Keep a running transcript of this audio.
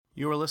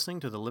You are listening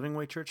to the Living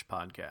Way Church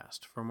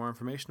podcast. For more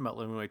information about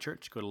Living Way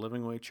Church, go to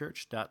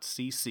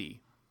livingwaychurch.cc.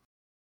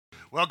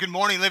 Well, good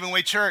morning, Living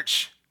Way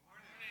Church.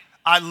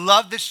 I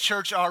love this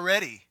church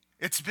already.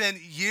 It's been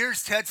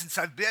years, Ted, since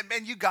I've been.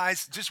 Man, you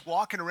guys just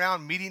walking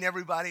around, meeting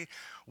everybody.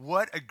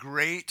 What a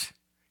great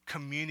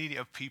community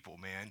of people,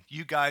 man.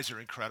 You guys are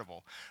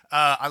incredible.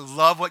 I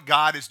love what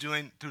God is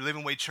doing through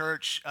Living Way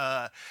Church.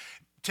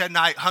 Ted and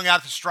I hung out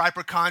at the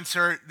Striper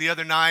concert the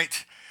other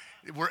night.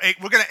 We're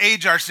going to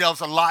age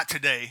ourselves a lot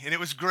today, and it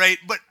was great.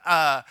 But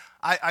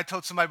I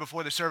told somebody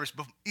before the service,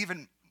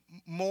 even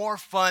more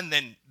fun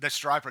than the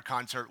Striper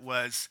concert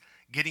was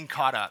getting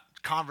caught up,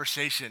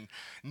 conversation,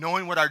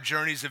 knowing what our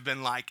journeys have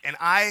been like. And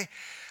I'm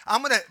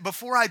going to,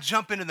 before I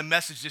jump into the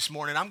message this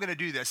morning, I'm going to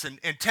do this.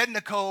 And Ted and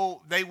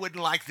Nicole, they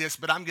wouldn't like this,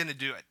 but I'm going to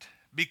do it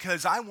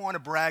because I want to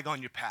brag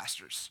on your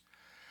pastors.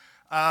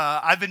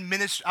 I've been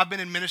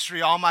in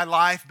ministry all my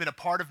life, been a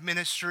part of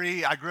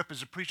ministry. I grew up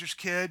as a preacher's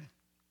kid.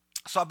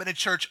 So I've been in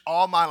church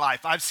all my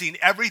life. I've seen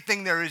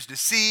everything there is to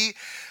see.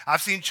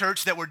 I've seen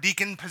church that were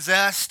deacon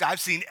possessed. I've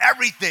seen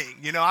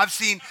everything. I've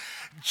seen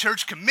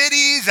church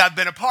committees. I've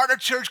been a part of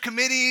church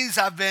committees.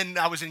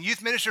 I was in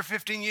youth ministry for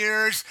 15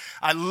 years.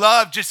 I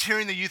love just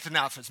hearing the youth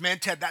announcements. Man,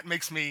 Ted, that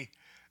makes me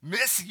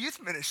miss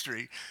youth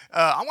ministry.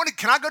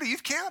 Can I go to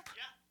youth camp?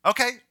 Yeah.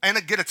 Okay, and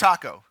get a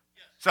taco.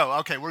 Yes. So,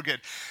 okay, we're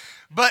good.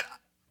 But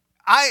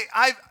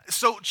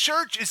so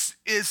church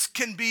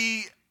can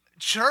be.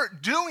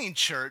 Doing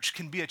church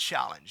can be a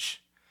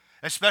challenge,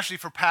 especially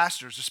for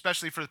pastors,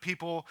 especially for the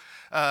people,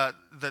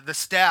 the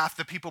staff,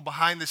 the people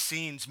behind the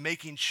scenes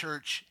making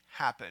church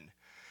happen.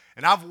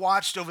 And I've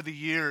watched over the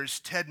years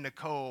Ted and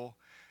Nicole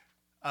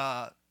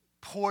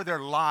pour their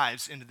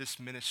lives into this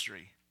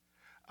ministry.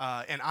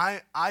 And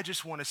I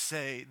just want to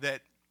say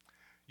that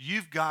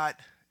you've got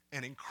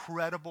an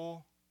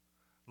incredible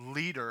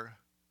leader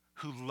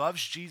who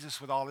loves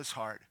Jesus with all his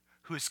heart,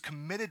 who is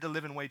committed to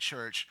Living Way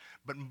Church,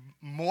 but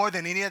more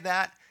than any of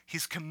that,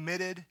 he's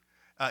committed,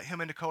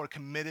 him and Nicole are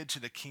committed to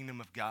the kingdom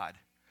of God.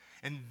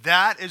 And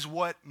that is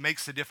what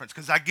makes the difference.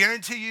 Because I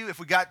guarantee you, if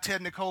we got Ted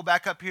and Nicole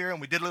back up here and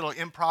we did a little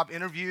improv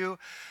interview,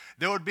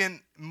 there would have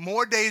been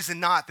more days than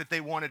not that they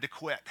wanted to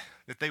quit,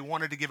 that they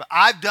wanted to give up.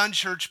 I've done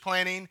church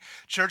planning.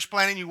 Church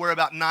planning, you wear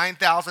about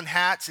 9,000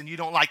 hats and you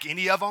don't like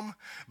any of them,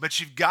 but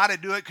you've got to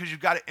do it because you've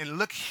got to. And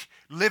look,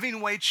 Living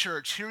Way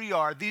Church, here you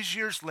are, these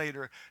years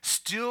later,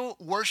 still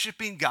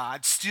worshiping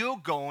God, still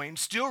going,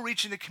 still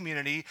reaching the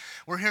community.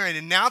 We're hearing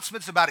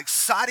announcements about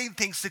exciting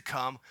things to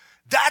come.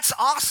 That's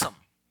awesome.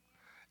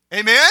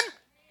 Amen? Amen.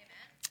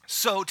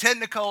 So, Ted and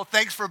Nicole,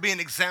 thanks for being an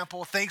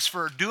example. Thanks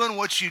for doing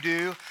what you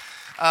do.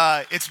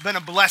 It's been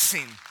a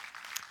blessing.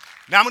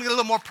 Now, I'm going to get a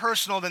little more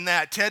personal than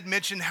that. Ted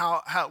mentioned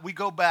how we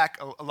go back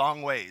a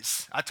long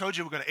ways. I told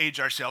you we're going to age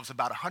ourselves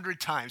about 100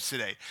 times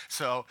today.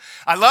 So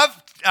I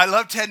love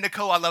Ted and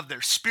Nicole. I love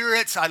their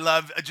spirits. I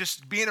love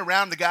just being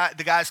around the guy.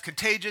 The guy's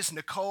contagious.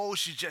 Nicole,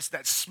 she's just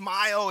that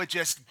smile. It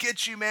just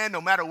gets you, man,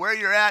 no matter where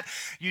you're at.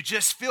 You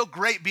just feel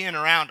great being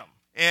around them.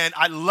 And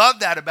I love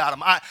that about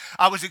them.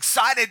 I was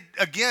excited,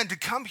 again, to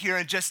come here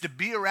and just to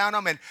be around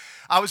them. And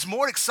I was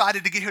more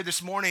excited to get here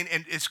this morning.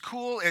 And as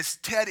cool as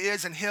Ted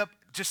is and hip,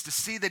 just to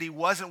see that he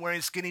wasn't wearing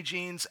skinny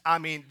jeans, I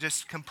mean,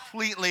 just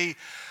completely,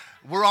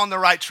 we're on the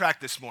right track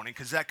this morning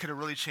because that could have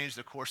really changed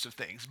the course of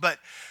things. But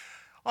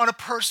on a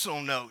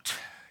personal note,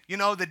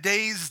 the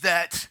days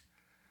that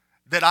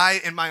I,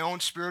 in my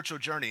own spiritual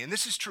journey, and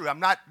this is true,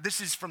 this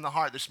is from the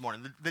heart this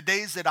morning, the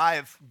days that I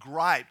have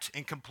griped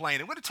and complained,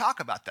 and we're going to talk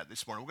about that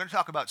this morning. We're going to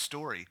talk about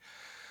story.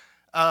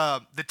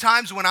 The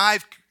times when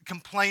I've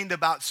complained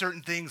about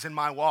certain things in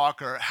my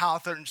walk or how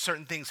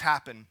certain things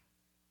happen,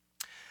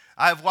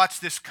 I've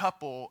watched this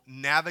couple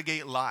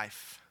navigate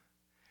life,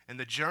 and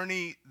the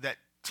journey that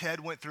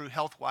Ted went through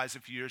health-wise a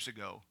few years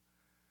ago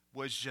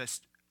was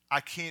just, I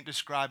can't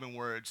describe in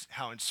words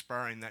how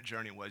inspiring that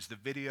journey was. The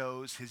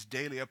videos, his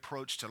daily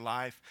approach to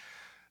life,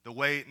 the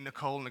way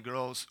Nicole and the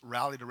girls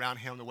rallied around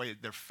him, the way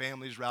their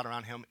families rallied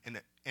around him,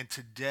 and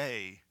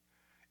today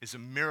is a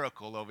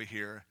miracle over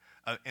here,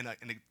 and a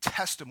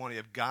testimony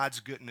of God's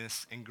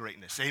goodness and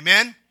greatness.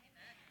 Amen?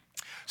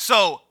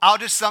 So I'll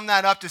just sum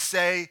that up to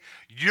say,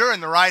 you're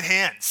in the right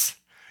hands.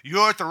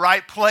 You're at the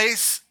right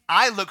place.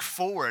 I look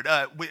forward.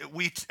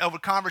 We over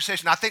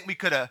conversation, I think we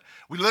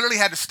literally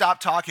had to stop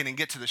talking and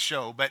get to the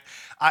show, but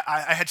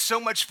I had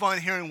so much fun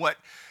hearing what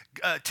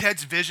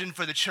Ted's vision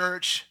for the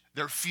church,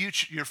 your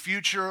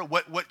future,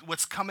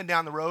 what's coming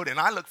down the road, and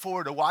I look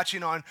forward to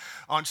watching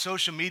on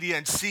social media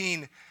and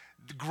seeing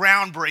the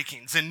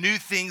groundbreakings and new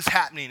things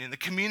happening and the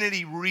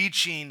community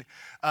reaching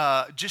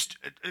just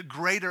a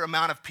greater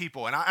amount of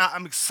people. And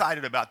I'm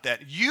excited about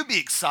that. You be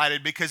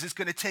excited because it's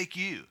going to take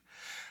you.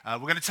 We're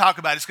going to talk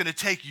about it's going to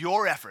take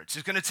your efforts.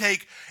 It's going to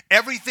take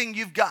everything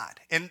you've got.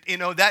 And,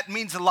 that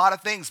means a lot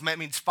of things. That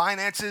means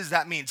finances.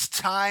 That means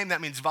time.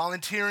 That means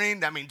volunteering.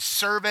 That means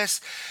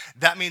service.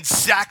 That means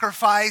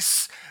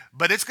sacrifice.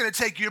 But it's going to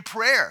take your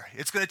prayer.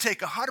 It's going to take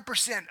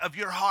 100% of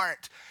your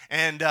heart.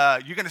 And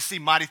you're going to see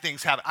mighty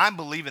things happen. I'm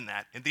believing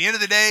that. At the end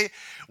of the day,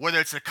 whether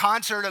it's a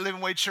concert at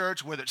Living Way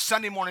Church, whether it's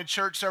Sunday morning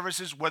church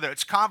services, whether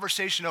it's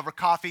conversation over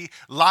coffee,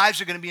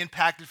 lives are going to be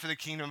impacted for the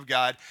kingdom of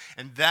God.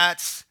 And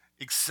that's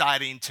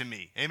exciting to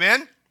me.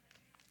 Amen?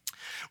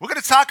 We're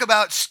going to talk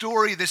about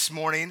story this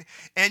morning,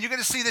 and you're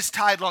going to see this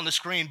title on the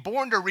screen,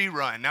 Born to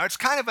Rerun. Now, it's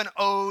kind of an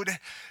ode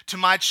to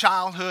my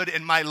childhood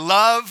and my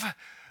love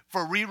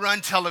for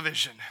rerun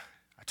television.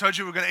 I told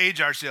you we're going to age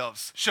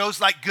ourselves.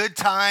 Shows like Good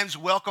Times,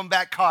 Welcome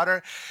Back,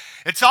 Kotter.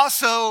 It's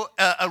also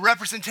a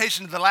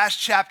representation of the last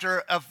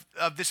chapter of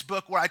this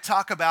book where I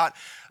talk about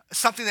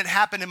something that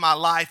happened in my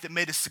life that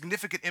made a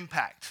significant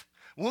impact.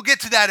 We'll get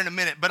to that in a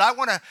minute, but I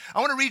want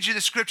to read you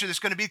the scripture that's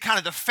going to be kind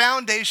of the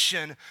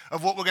foundation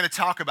of what we're going to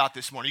talk about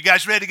this morning. You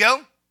guys ready to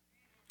go?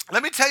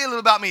 Let me tell you a little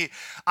about me.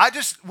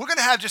 We're going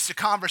to have just a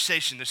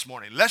conversation this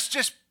morning. Let's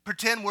just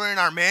pretend we're in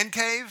our man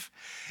cave,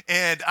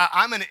 and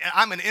I'm an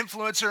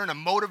influencer and a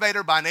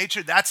motivator by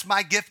nature. That's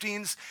my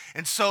giftings,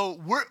 and so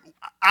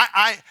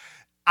I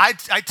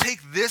take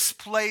this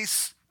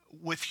place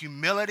with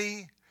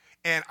humility.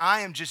 And I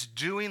am just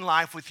doing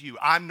life with you.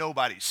 I'm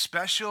nobody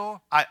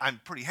special.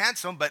 I'm pretty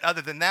handsome, but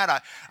other than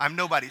that, I'm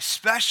nobody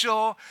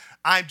special.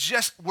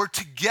 We're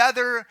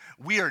together.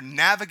 We are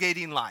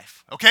navigating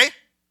life, okay?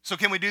 So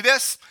can we do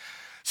this?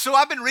 So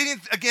I've been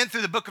reading again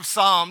through the book of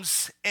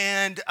Psalms,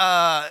 and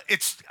I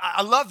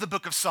love the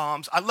book of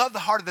Psalms. I love the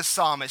heart of the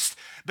psalmist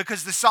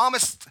because the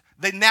psalmists,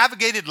 they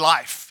navigated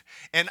life.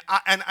 And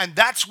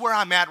that's where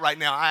I'm at right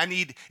now. I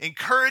need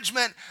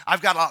encouragement.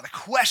 I've got a lot of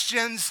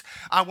questions.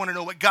 I want to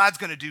know what God's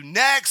going to do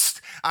next.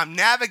 I'm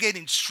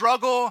navigating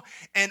struggle.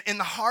 And in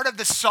the heart of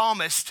the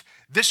psalmist,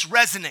 this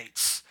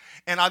resonates.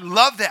 And I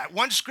love that.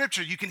 One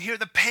scripture, you can hear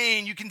the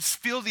pain, you can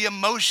feel the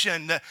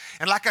emotion,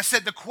 and like I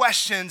said, the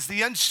questions,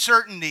 the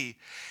uncertainty.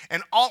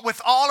 And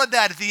with all of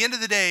that, at the end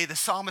of the day, the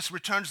psalmist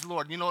returns to the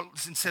Lord,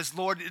 and says,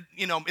 Lord,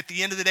 at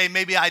the end of the day,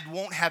 maybe I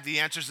won't have the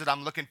answers that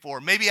I'm looking for.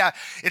 Maybe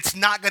it's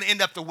not going to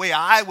end up the way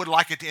I would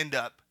like it to end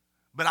up,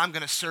 but I'm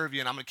going to serve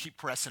you and I'm going to keep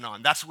pressing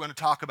on. That's what we're going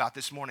to talk about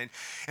this morning.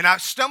 And I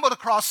stumbled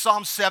across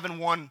Psalm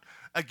 7:1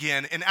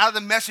 again, and out of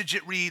the Message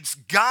it reads,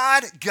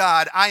 God,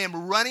 I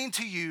am running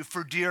to you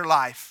for dear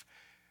life.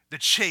 The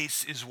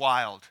chase is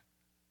wild.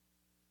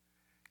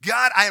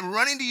 God, I am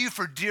running to you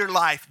for dear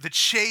life. The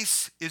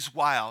chase is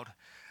wild.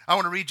 I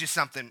want to read you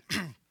something.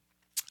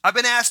 I've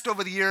been asked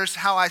over the years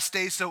how I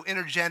stay so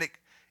energetic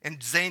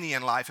and zany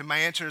in life, and my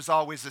answer is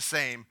always the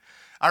same.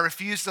 I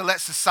refuse to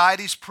let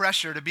society's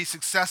pressure to be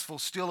successful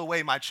steal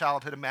away my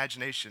childhood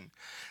imagination.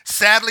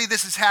 Sadly,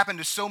 this has happened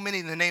to so many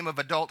in the name of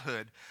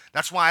adulthood.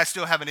 That's why I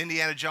still have an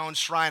Indiana Jones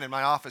shrine in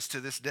my office to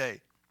this day.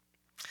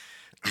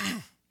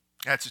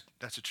 That's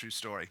a true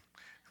story.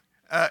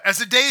 As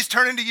the days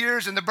turn into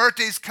years and the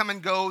birthdays come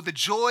and go, the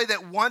joy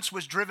that once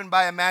was driven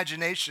by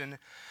imagination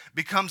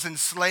becomes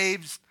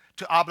enslaved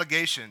to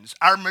obligations.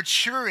 Our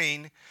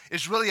maturing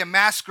is really a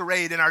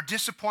masquerade, and our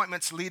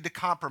disappointments lead to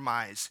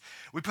compromise.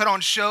 We put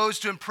on shows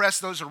to impress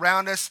those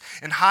around us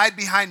and hide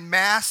behind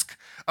masks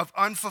of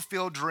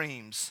unfulfilled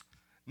dreams.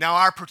 Now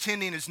our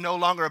pretending is no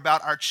longer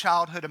about our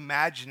childhood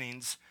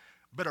imaginings,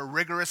 but a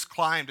rigorous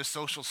climb to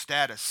social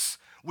status.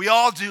 We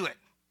all do it.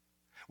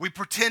 We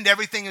pretend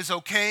everything is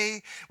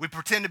okay. We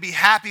pretend to be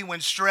happy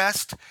when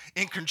stressed,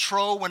 in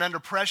control when under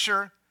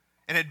pressure,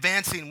 and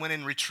advancing when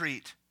in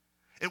retreat.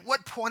 At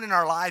what point in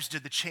our lives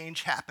did the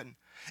change happen?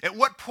 At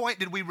what point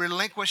did we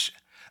relinquish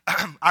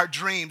our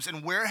dreams,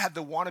 and where have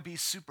the wannabe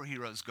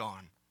superheroes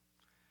gone?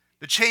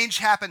 The change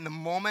happened the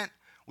moment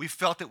we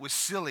felt it was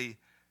silly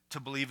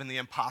to believe in the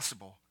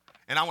impossible.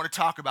 And I want to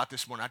talk about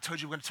this morning. I told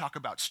you we're going to talk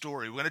about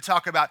story. We're going to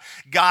talk about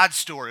God's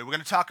story. We're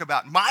going to talk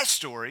about my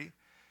story.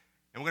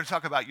 And we're going to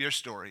talk about your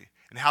story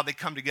and how they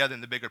come together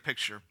in the bigger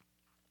picture.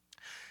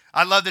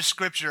 I love this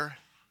scripture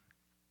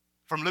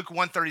from Luke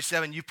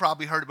 1:37. You've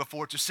probably heard it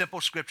before. It's a simple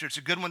scripture. It's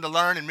a good one to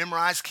learn and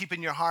memorize, keep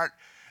in your heart,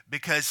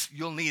 because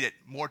you'll need it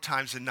more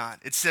times than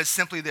not. It says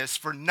simply this: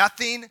 for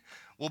nothing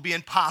will be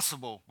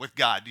impossible with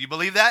God. Do you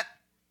believe that?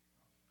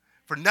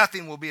 For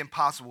nothing will be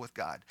impossible with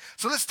God.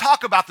 So let's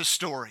talk about the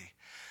story.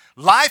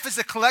 Life is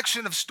a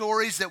collection of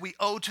stories that we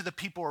owe to the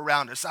people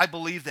around us. I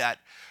believe that.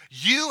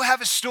 You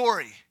have a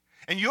story.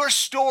 And your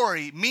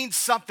story means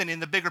something in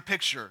the bigger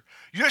picture.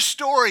 Your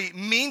story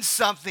means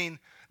something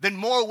than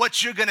more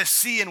what you're going to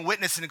see and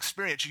witness and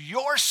experience.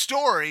 Your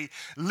story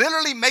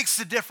literally makes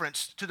the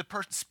difference to the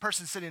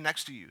person sitting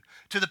next to you,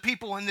 to the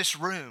people in this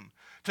room,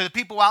 to the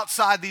people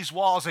outside these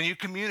walls, in your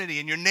community,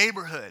 in your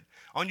neighborhood,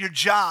 on your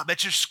job,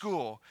 at your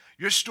school.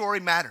 Your story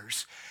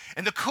matters.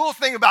 And the cool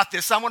thing about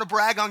this, I want to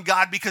brag on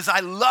God because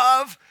I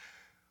love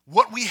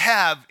what we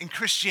have in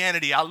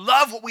Christianity. I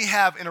love what we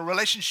have in a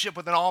relationship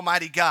with an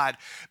almighty God,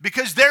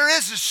 because there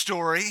is a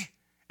story,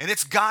 and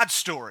it's God's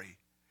story.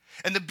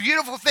 And the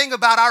beautiful thing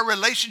about our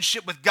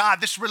relationship with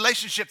God, this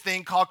relationship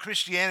thing called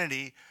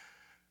Christianity,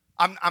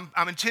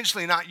 I'm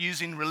intentionally not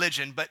using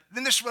religion, but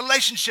then this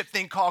relationship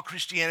thing called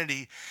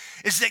Christianity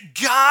is that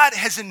God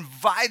has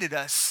invited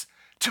us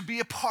to be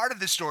a part of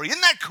this story.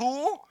 Isn't that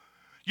cool?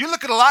 You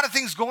look at a lot of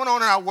things going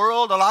on in our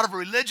world, a lot of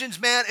religions,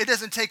 man, it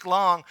doesn't take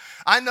long.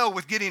 I know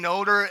with getting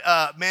older,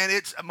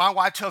 my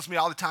wife tells me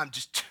all the time,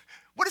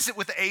 what is it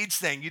with the age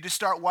thing? You just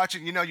start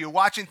watching, you're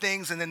watching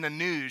things and then the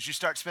news. You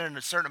start spending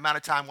a certain amount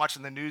of time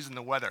watching the news and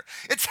the weather.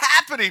 It's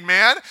happening,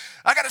 man.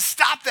 I got to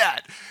stop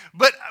that.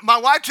 But my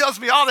wife tells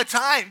me all the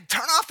time,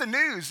 turn off the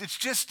news. It's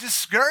just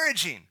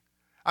discouraging.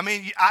 I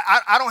mean,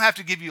 I don't have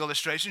to give you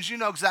illustrations. You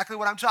know exactly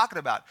what I'm talking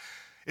about.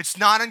 It's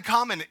not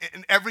uncommon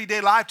in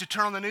everyday life to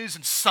turn on the news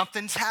and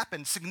something's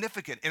happened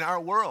significant in our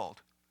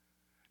world.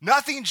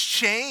 Nothing's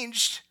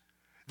changed.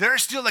 There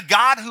is still a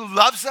God who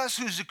loves us,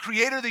 who's the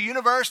creator of the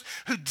universe,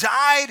 who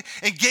died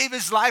and gave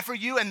his life for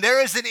you, and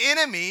there is an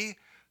enemy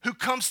who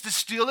comes to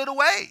steal it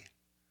away.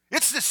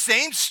 It's the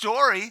same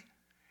story.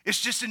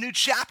 It's just a new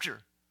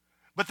chapter.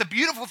 But the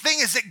beautiful thing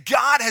is that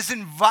God has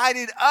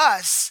invited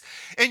us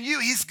and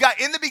you. He's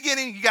got, in the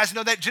beginning, you guys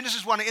know that,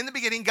 Genesis 1, in the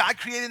beginning, God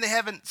created the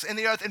heavens and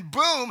the earth, and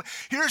boom,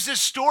 here's this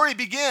story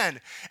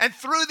begin. And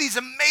through these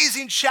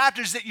amazing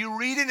chapters that you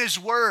read in his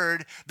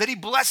word that he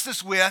blessed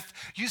us with,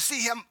 you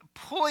see him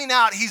pulling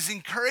out, he's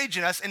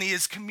encouraging us, and he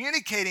is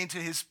communicating to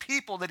his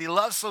people that he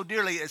loves so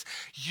dearly is,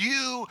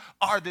 you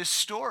are this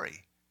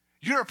story.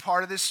 You're a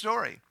part of this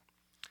story.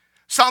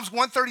 Psalms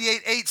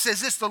 138:8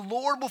 says this, the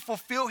Lord will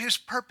fulfill his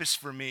purpose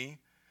for me.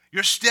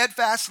 Your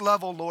steadfast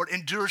love, O Lord,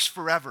 endures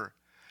forever.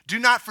 Do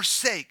not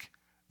forsake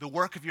the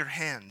work of your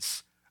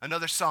hands.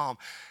 Another psalm.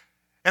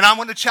 And I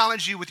want to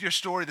challenge you with your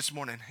story this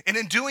morning. And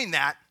in doing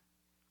that,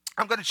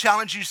 I'm going to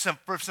challenge you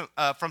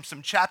from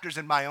some chapters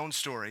in my own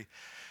story.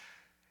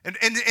 And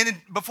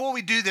before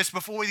we do this,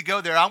 before we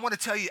go there, I want to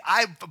tell you,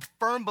 I'm a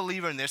firm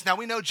believer in this. Now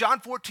we know John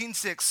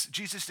 14:6,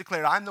 Jesus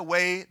declared, I'm the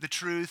way, the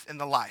truth,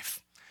 and the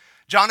life.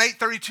 John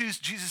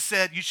 8:32, Jesus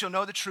said, you shall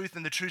know the truth,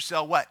 and the truth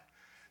shall what?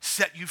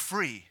 Set you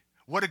free.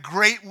 What a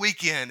great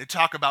weekend to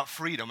talk about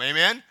freedom,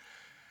 amen?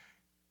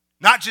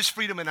 Not just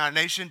freedom in our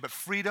nation, but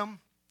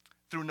freedom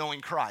through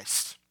knowing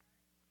Christ.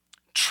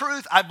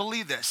 Truth, I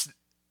believe this.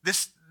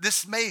 This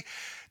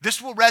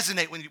will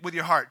resonate with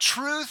your heart.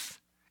 Truth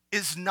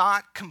is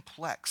not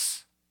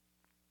complex.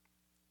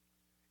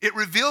 It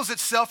reveals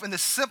itself in the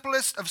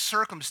simplest of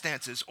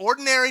circumstances,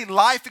 ordinary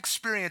life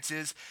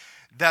experiences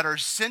that are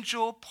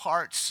essential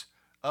parts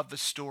of the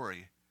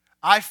story.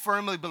 I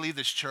firmly believe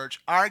this,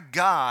 church. Our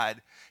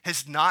God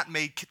has not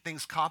made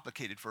things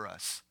complicated for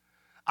us.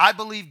 I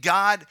believe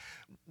God,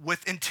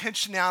 with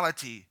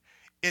intentionality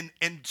in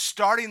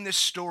starting this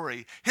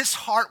story, his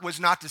heart was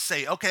not to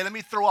say, okay, let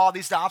me throw all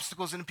these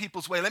obstacles in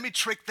people's way. Let me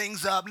trick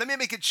things up. Let me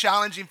make it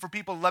challenging for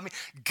people to love me.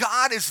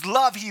 God is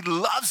love. He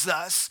loves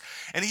us,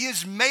 and he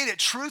has made it.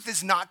 Truth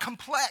is not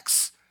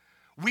complex.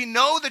 We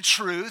know the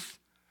truth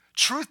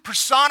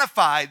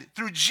personified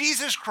through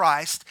Jesus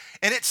Christ,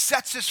 and it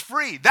sets us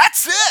free.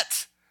 That's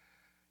it.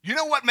 You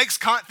know what makes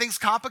things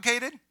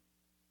complicated?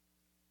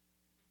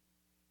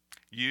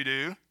 You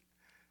do.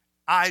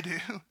 I do.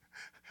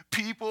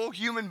 People,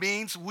 human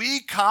beings, we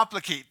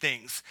complicate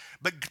things.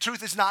 But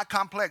truth is not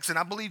complex, and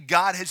I believe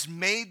God has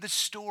made the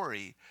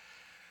story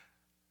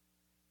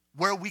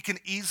where we can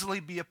easily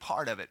be a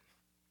part of it.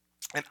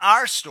 And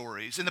our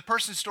stories, and the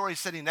person's story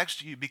sitting next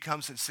to you,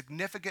 becomes a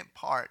significant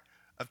part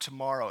of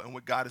tomorrow and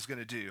what God is going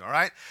to do, all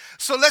right?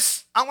 So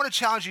I want to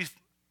challenge you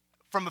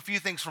from a few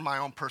things from my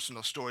own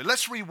personal story.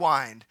 Let's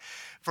rewind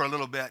for a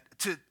little bit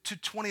to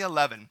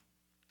 2011.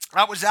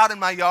 I was out in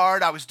my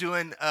yard. I was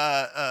doing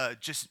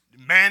just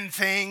man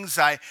things.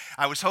 I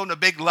was holding a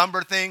big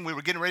lumber thing. We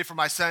were getting ready for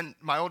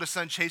my oldest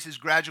son Chase's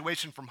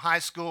graduation from high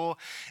school.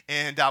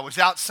 And I was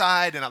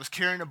outside and I was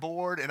carrying a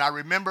board. And I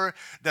remember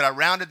that I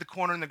rounded the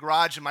corner in the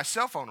garage and my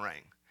cell phone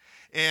rang.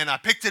 And I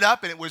picked it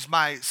up, and it was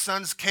my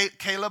son's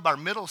Caleb, our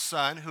middle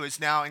son, who is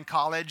now in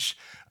college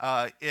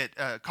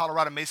at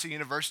Colorado Mesa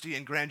University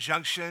in Grand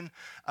Junction.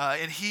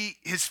 And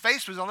his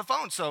face was on the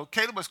phone, so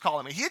Caleb was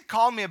calling me. He had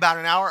called me about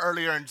an hour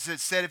earlier and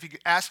said if he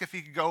could ask if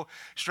he could go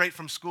straight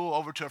from school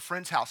over to a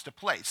friend's house to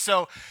play.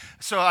 So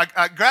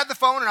I grabbed the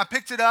phone and I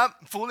picked it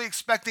up, fully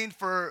expecting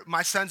for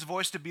my son's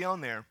voice to be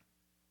on there.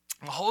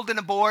 I'm holding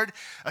a board,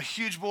 a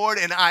huge board,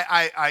 and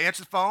I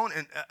answered the phone,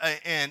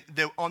 and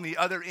on the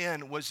other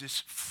end was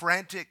this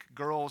frantic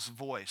girl's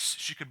voice.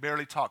 She could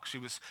barely talk. She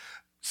was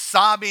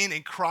sobbing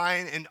and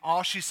crying, and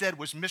all she said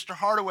was, Mr.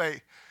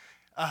 Hardaway,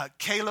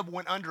 Caleb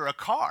went under a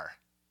car.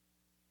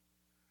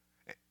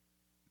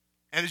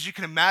 And as you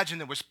can imagine,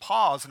 there was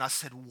pause, and I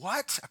said,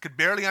 what? I could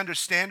barely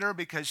understand her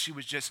because she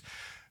was just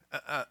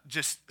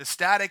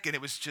ecstatic, and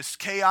it was just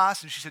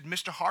chaos. And she said,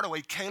 Mr.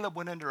 Hardaway, Caleb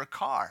went under a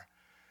car.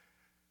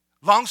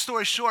 Long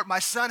story short, my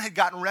son had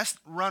gotten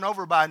run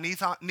over by a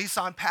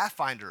Nissan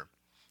Pathfinder.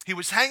 He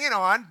was hanging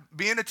on,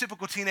 being a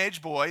typical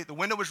teenage boy. The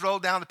window was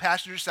rolled down the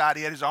passenger side.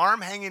 He had his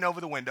arm hanging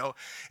over the window,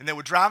 and they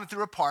were driving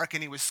through a park,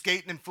 and he was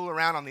skating and fooling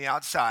around on the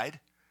outside.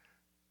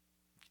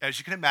 as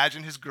you can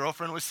imagine, his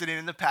girlfriend was sitting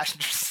in the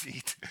passenger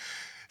seat.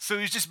 So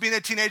he was just being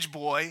a teenage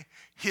boy.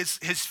 His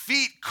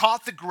feet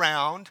caught the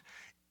ground.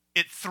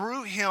 It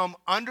threw him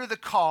under the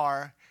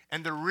car,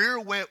 and the rear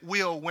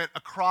wheel went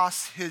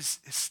across his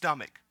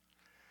stomach.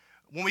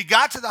 When we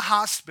got to the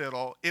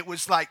hospital, it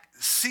was like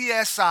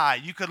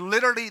CSI. You could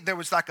literally, there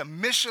was like a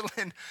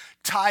Michelin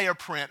tire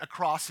print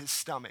across his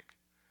stomach.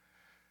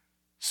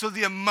 So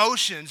the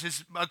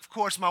emotions, of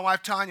course, my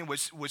wife Tanya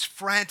was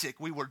frantic.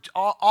 We were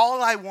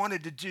all I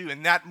wanted to do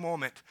in that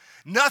moment.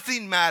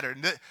 Nothing mattered.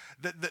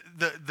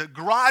 The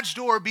garage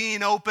door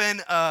being open,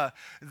 the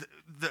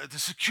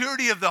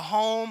security of the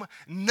home,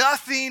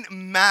 nothing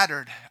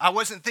mattered. I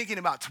wasn't thinking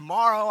about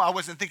tomorrow. I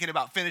wasn't thinking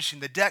about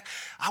finishing the deck.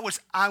 I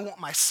want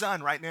my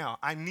son right now.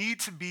 I need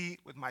to be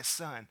with my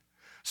son.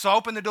 So I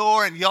opened the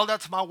door and yelled out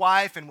to my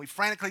wife, and we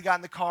frantically got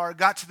in the car,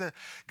 got to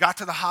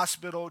the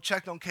hospital,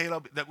 checked on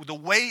Caleb. The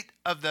weight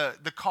of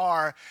the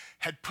car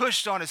had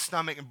pushed on his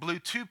stomach and blew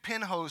 2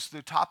 pinholes through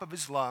the top of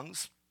his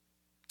lungs.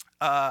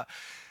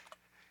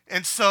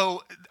 And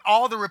so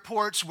all the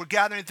reports, we're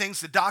gathering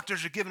things. The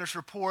doctors are giving us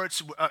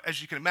reports.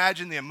 As you can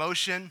imagine, the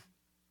emotion.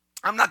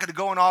 I'm not going to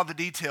go into all the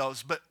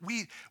details, but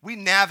we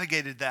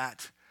navigated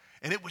that,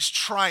 and it was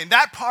trying.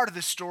 That part of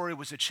the story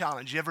was a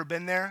challenge. You ever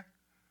been there?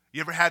 You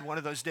ever had one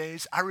of those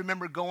days? I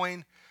remember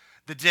going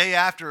the day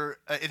after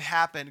it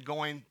happened,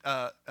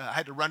 I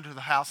had to run to the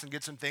house and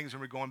get some things,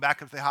 and we're going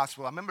back up to the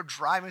hospital. I remember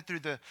driving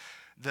through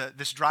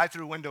this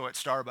drive-through window at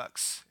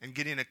Starbucks and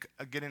getting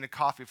a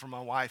coffee for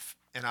my wife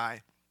and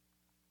I.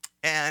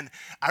 And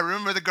I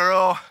remember the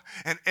girl,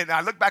 and I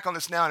look back on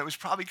this now, and it was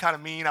probably kind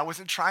of mean. I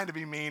wasn't trying to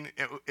be mean.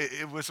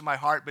 It was in my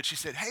heart, but she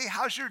said, "Hey,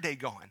 how's your day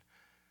going?"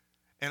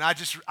 And I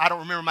don't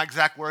remember my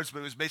exact words, but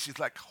it was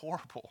basically like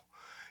horrible,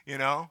 you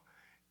know?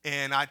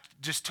 And I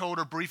just told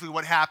her briefly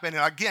what happened.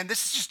 And again,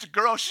 this is just a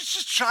girl. She's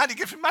just trying to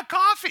give me my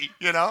coffee,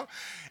 you know?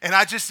 And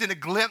I just, in a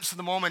glimpse of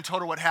the moment,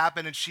 told her what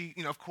happened. And she,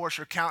 of course,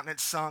 her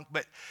countenance sunk.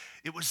 But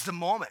it was the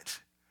moment.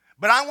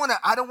 But I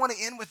don't want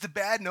to end with the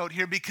bad note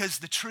here, because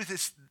the truth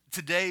is,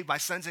 today, my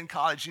son's in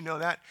college. You know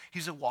that?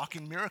 He's a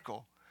walking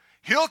miracle.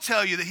 He'll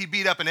tell you that he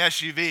beat up an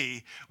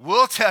SUV.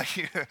 We'll tell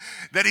you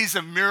that he's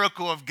a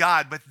miracle of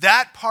God. But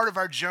that part of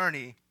our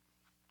journey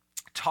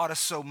taught us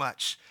so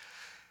much.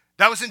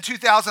 That was in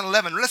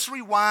 2011. Let's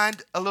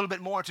rewind a little bit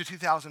more to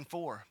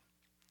 2004.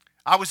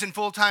 I was in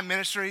full-time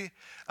ministry.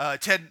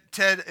 Ted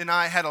and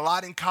I had a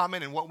lot in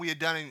common in what we had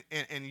done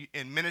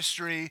in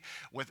ministry,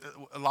 with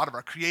a lot of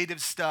our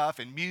creative stuff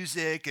and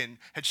music, and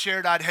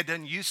had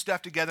done youth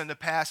stuff together in the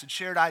past, and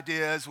shared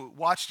ideas,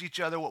 watched each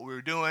other, what we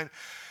were doing.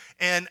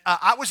 And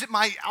I was at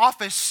my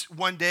office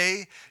one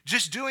day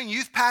just doing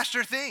youth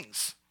pastor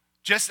things.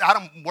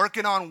 I'm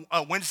working on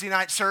a Wednesday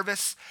night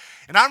service.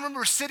 And I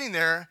remember sitting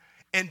there,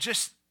 and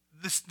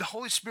the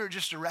Holy Spirit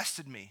just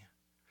arrested me.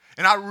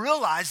 And I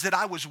realized that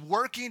I was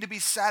working to be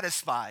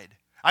satisfied.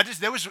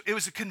 It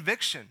was a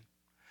conviction.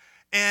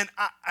 And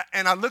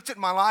I looked at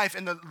my life,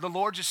 and the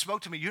Lord just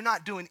spoke to me. You're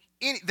not doing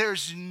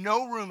there's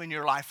no room in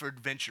your life for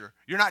adventure.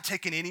 You're not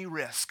taking any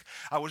risk.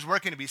 I was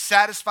working to be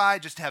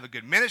satisfied, just to have a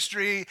good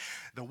ministry,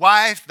 the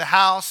wife, the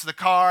house, the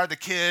car, the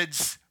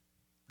kids.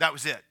 That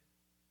was it.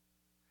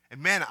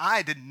 And man,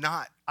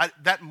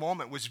 that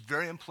moment was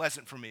very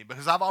unpleasant for me,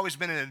 because I've always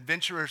been an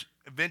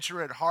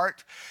adventurer at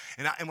heart.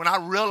 And when I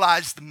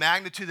realized the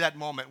magnitude of that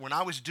moment, when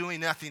I was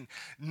doing nothing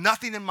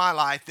in my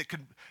life that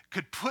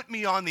could put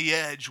me on the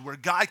edge, where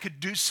God could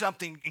do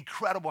something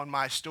incredible in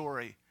my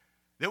story,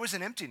 there was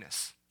an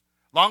emptiness.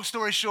 Long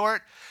story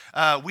short,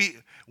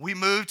 we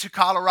moved to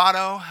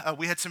Colorado.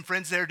 We had some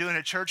friends there doing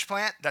a church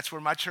plant. That's where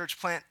my church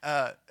plant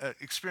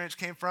experience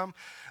came from.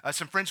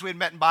 Some friends we had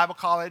met in Bible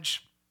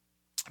college.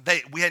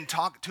 We hadn't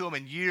talked to them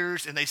in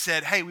years, and they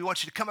said, "Hey, we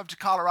want you to come up to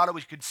Colorado.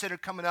 Would you consider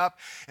coming up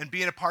and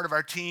being a part of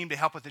our team to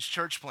help with this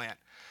church plant?"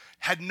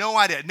 Had no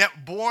idea.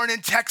 Born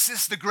in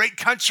Texas, the great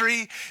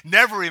country,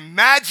 never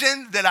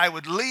imagined that I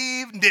would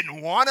leave,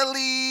 didn't want to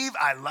leave.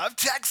 I love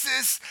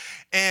Texas,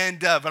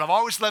 but I've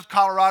always loved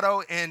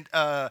Colorado, and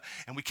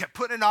we kept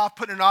putting it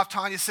off.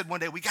 Tanya said one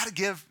day, we got to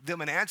give them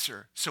an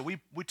answer. So we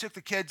took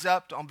the kids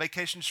up on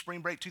vacation,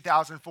 spring break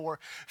 2004,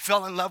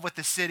 fell in love with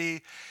the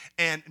city,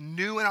 and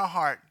knew in our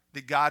heart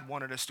that God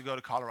wanted us to go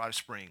to Colorado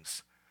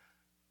Springs.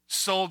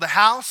 Sold the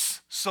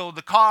house, sold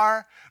the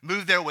car,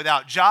 moved there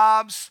without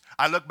jobs.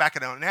 I look back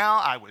at it now,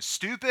 I was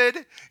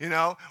stupid.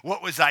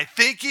 What was I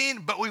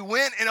thinking? But we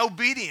went in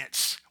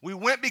obedience. We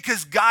went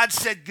because God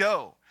said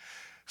go.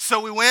 So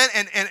we went,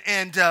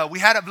 and we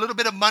had a little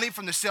bit of money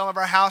from the sale of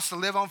our house to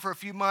live on for a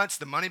few months.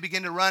 The money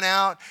began to run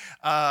out,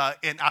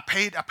 and I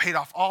paid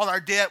off all our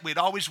debt. We'd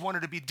always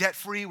wanted to be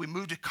debt-free. We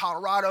moved to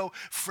Colorado,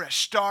 fresh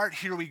start,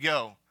 here we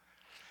go.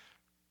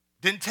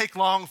 Didn't take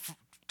long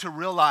to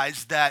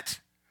realize that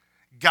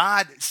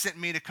God sent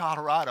me to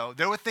Colorado.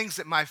 There were things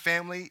that my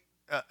family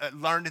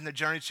learned in the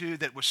journey too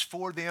that was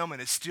for them and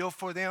is still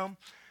for them.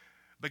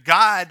 But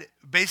God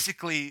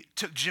basically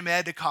took Jim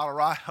Ed to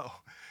Colorado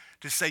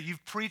to say,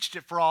 you've preached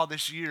it for all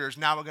these years.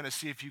 Now we're going to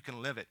see if you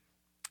can live it.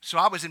 So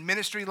I was in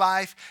ministry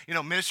life. You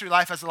know, ministry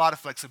life has a lot of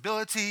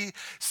flexibility.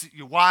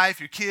 Your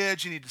wife, your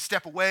kids, you need to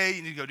step away.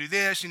 You need to go do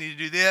this. You need to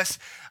do this.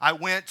 I'm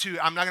not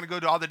going to go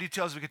to all the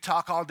details. We could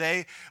talk all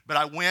day. But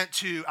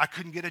I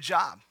couldn't get a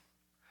job.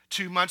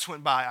 2 months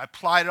went by. I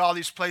applied at all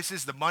these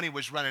places. The money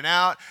was running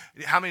out.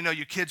 How many know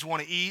your kids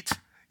want to eat?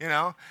 You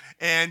know?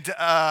 And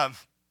I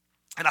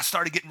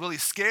started getting really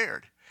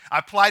scared. I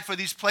applied for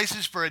these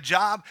places for a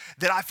job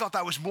that I felt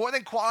I was more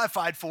than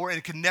qualified for, and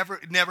it could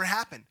never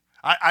happen.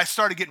 I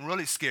started getting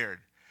really scared.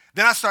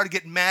 Then I started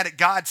getting mad at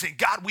God, saying,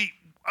 God,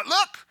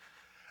 look,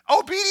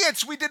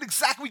 obedience, we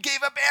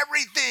gave up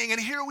everything,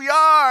 and here we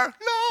are.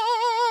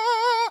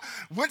 No,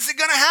 when's it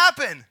going to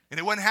happen? And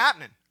it wasn't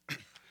happening.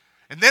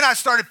 And then I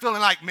started feeling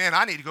like, man,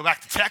 I need to go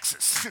back to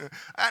Texas.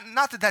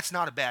 Not that that's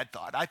not a bad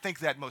thought. I think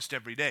that most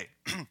every day.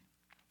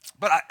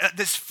 But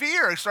this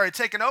fear started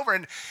taking over,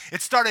 and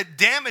it started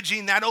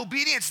damaging that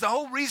obedience. The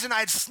whole reason I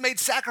had made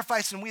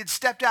sacrifice and we had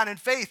stepped out in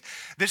faith,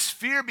 this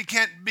fear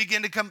began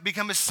to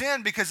become a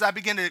sin because I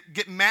began to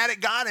get mad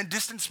at God and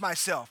distance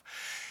myself.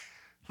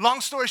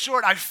 Long story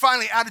short, I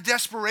finally, out of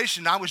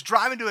desperation, I was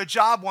driving to a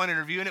job one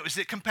interview, and it was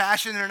at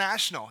Compassion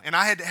International. And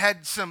I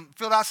had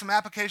filled out some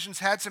applications,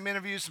 had some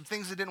interviews, some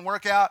things that didn't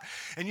work out.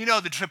 And you know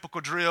the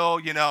typical drill,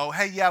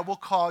 hey, yeah, we'll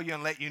call you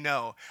and let you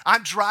know.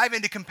 I'm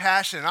driving to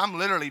Compassion, and I'm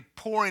literally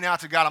pouring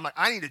out to God. I'm like,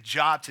 I need a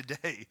job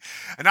today.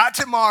 And not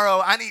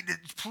tomorrow. I need to,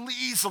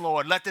 please, the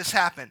Lord, let this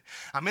happen.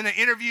 I'm in an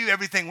interview.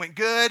 Everything went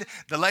good.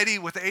 The lady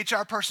with the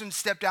HR person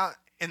stepped out,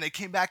 and they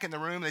came back in the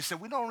room. And they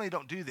said, we normally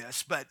don't do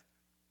this, but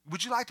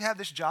would you like to have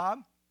this job?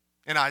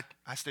 And I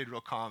stayed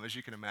real calm, as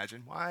you can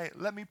imagine. Why?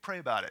 Let me pray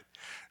about it.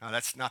 No,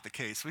 that's not the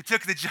case. We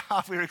took the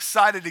job. We were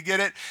excited to get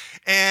it.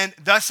 And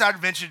thus our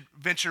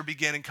venture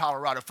began in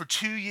Colorado. For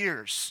 2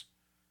 years,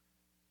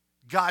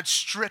 God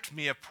stripped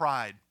me of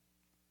pride.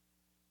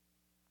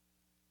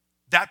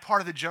 That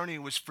part of the journey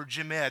was for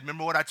Jim Ed.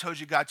 Remember what I told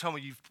you? God told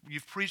me,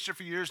 you've preached it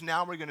for years.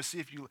 Now we're going to see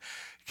if you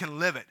can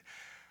live it.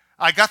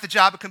 I got the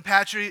job at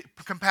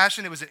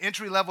Compassion. It was an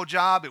entry-level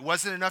job. It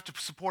wasn't enough to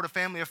support a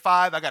family of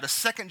 5. I got a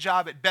second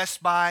job at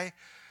Best Buy.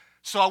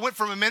 So I went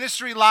from a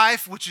ministry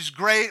life, which is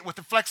great, with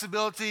the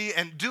flexibility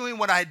and doing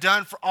what I had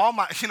done for all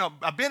my,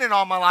 I've been in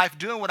all my life,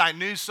 doing what I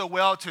knew so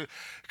well, to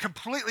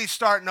completely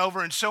starting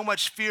over in so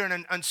much fear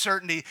and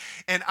uncertainty.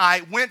 And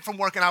I went from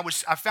working, I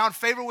found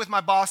favor with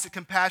my boss at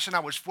Compassion.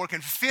 I was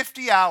working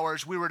 50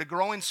 hours. We were at a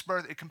growing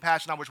spurt at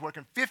Compassion. I was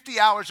working 50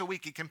 hours a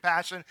week at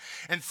Compassion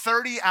and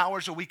 30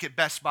 hours a week at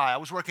Best Buy. I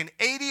was working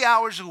 80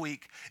 hours a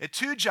week at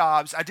 2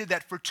 jobs. I did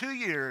that for 2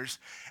 years.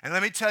 And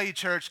let me tell you,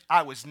 church,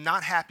 I was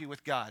not happy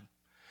with God.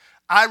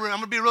 I'm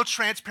going to be real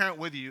transparent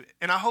with you,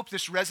 and I hope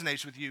this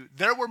resonates with you.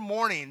 There were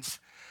mornings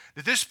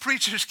that this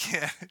preacher's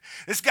kid,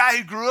 this guy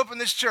who grew up in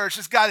this church,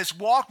 this guy that's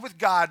walked with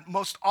God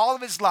most all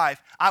of his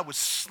life, I was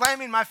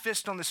slamming my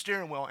fist on the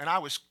steering wheel, and I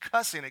was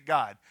cussing at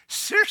God.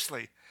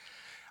 Seriously.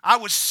 I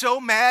was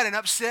so mad and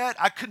upset.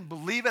 I couldn't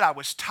believe it. I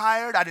was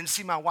tired. I didn't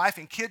see my wife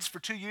and kids for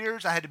 2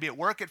 years. I had to be at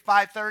work at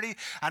 5:30.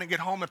 I didn't get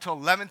home until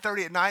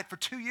 11:30 at night for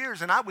 2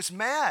 years, and I was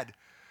mad.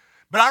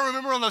 But I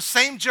remember on those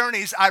same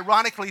journeys,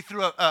 ironically,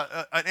 through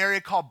an area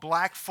called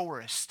Black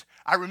Forest,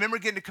 I remember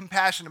getting to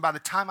Compassion, and by the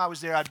time I was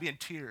there, I'd be in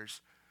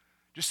tears,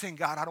 just saying,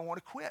 God, I don't want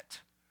to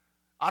quit.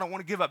 I don't want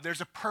to give up. There's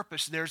a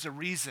purpose. There's a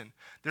reason.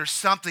 There's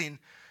something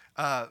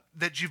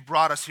that you've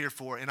brought us here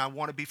for, and I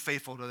want to be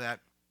faithful to that.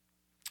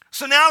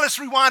 So now let's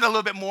rewind a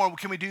little bit more.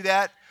 Can we do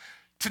that?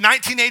 To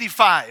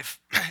 1985,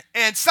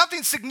 and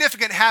something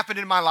significant happened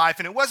in my life,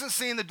 and it wasn't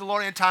seeing the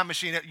DeLorean time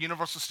machine at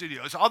Universal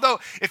Studios. Although,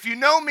 if you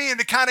know me and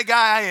the kind of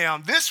guy I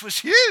am, this was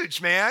huge,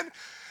 man.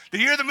 The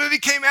year the movie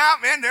came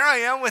out, man, there I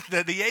am with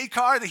the A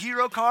car, the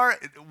hero car.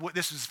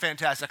 This was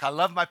fantastic. I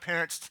love my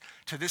parents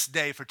to this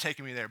day for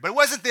taking me there. But it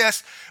wasn't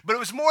this, but it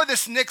was more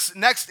this next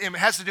image. It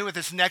has to do with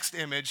this next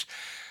image.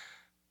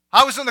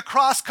 I was on the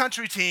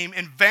cross-country team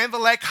in Van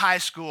Vleck High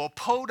School,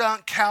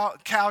 Podunk,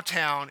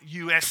 Cowtown,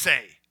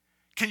 USA.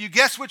 Can you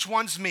guess which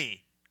one's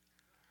me?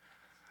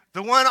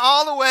 The one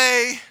all the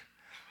way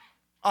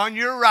on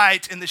your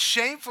right in the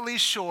shamefully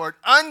short,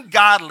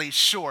 ungodly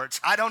shorts.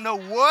 I don't know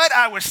what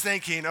I was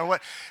thinking or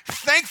what.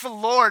 Thank the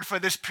Lord for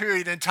this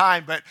period in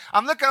time, but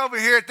I'm looking over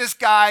here at this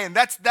guy, and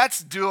that's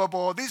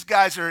doable. These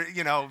guys are,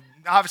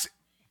 obviously,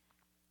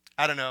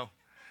 I don't know.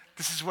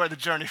 This is where the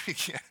journey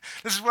began.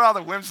 This is where all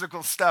the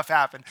whimsical stuff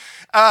happened.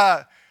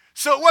 But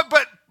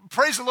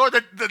praise the Lord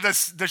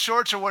that the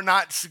shorts are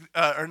not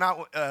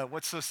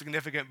what's so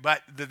significant,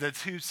 but the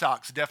 2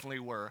 socks definitely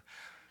were.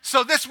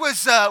 So this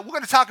was, we're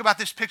going to talk about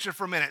this picture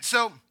for a minute.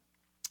 So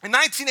in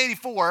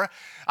 1984,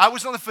 I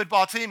was on the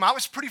football team. I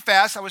was pretty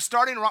fast. I was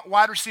starting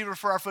wide receiver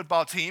for our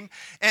football team.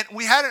 And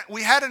we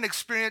had an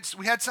experience.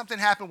 We had something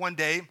happen one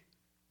day.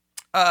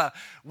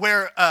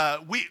 Where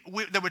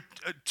there were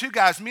 2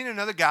 guys, me and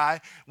another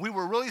guy. We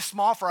were really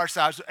small for our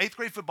size, 8th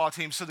grade football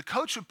team. So the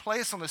coach would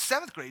play us on the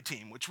 7th grade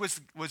team, which was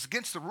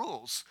against the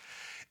rules.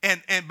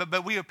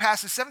 But we were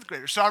past the seventh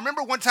graders. So I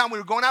remember one time we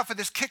were going out for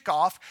this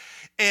kickoff,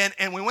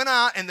 and we went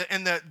out, and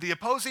the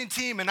opposing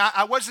team, and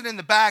I wasn't in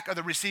the back of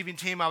the receiving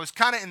team. I was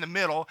kind of in the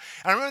middle.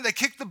 And I remember they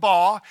kicked the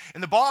ball,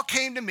 and the ball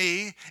came to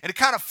me, and it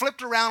kind of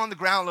flipped around on the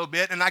ground a little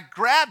bit, and I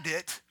grabbed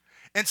it.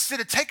 Instead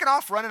of taking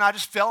off running, I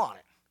just fell on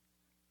it.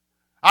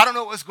 I don't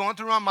know what was going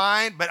through my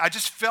mind, but I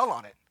just fell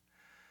on it.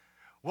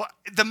 Well,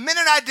 the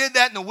minute I did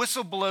that and the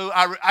whistle blew,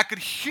 I could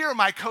hear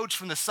my coach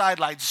from the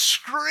sidelines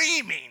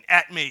screaming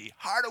at me,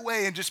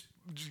 Hardaway, and just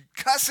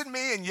cussing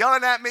me and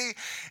yelling at me.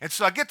 And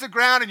so I get to the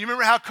ground, and you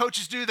remember how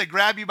coaches do? They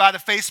grab you by the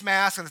face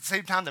mask, and at the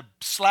same time, they're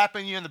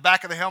slapping you in the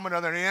back of the helmet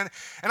on the other end.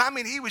 And I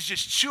mean, he was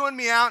just chewing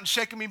me out and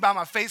shaking me by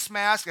my face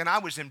mask, and I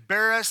was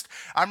embarrassed.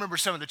 I remember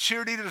some of the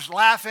cheerleaders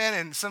laughing,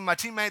 and some of my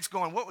teammates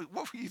going, what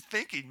were you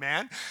thinking,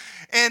 man?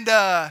 And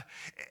at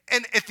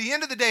the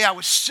end of the day, I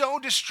was so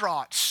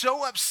distraught,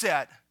 so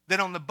upset, that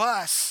on the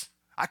bus,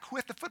 I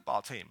quit the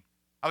football team.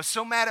 I was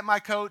so mad at my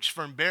coach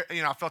for,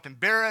 I felt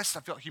embarrassed, I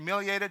felt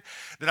humiliated,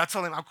 that I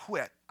told him, I'll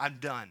quit, I'm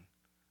done.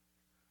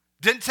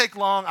 Didn't take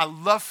long. I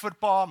love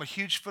football. I'm a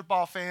huge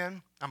football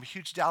fan. I'm a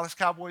huge Dallas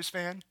Cowboys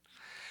fan.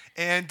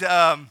 And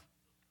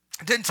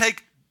it didn't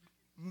take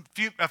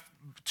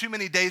too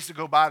many days to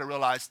go by to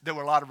realize there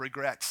were a lot of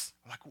regrets.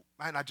 I'm like,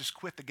 man, I just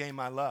quit the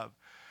game I love.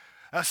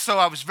 So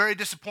I was very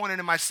disappointed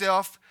in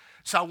myself.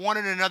 So I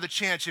wanted another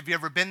chance. Have you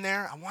ever been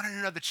there? I wanted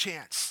another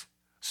chance.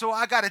 So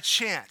I got a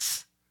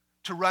chance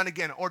to run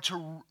again, or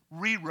to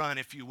rerun,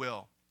 if you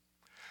will.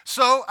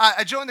 So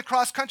I joined the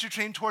cross-country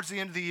team towards the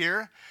end of the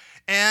year.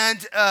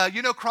 And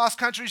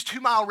cross-country's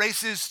 2-mile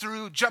races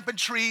through jumping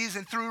trees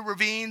and through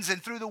ravines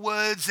and through the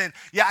woods. And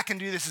yeah, I can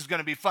do this. It's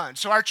going to be fun.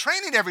 So our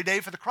training every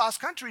day for the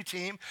cross-country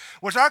team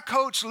was our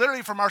coach,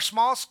 literally from our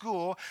small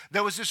school,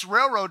 there was this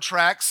railroad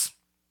tracks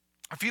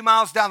a few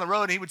miles down the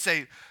road. And he would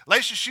say,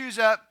 lace your shoes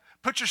up,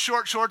 put your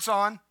short shorts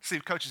on, see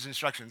coach's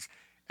instructions,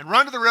 and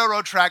run to the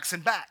railroad tracks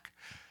and back.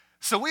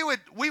 So we would,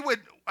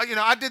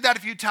 I did that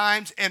a few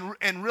times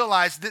and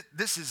realized that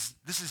this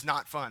is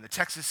not fun. The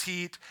Texas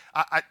heat,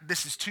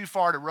 this is too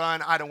far to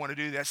run. I don't want to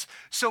do this.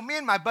 So me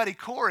and my buddy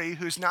Corey,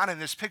 who's not in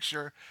this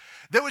picture,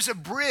 there was a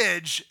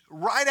bridge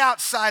right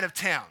outside of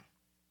town.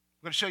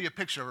 I'm going to show you a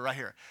picture of it right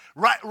here.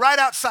 Right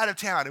outside of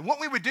town. And what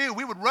we would do,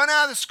 we would run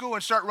out of the school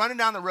and start running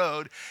down the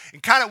road,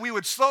 and we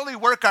would slowly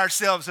work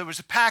ourselves. There was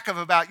a pack of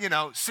about,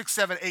 6,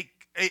 7, 8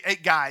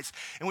 guys,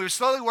 and we would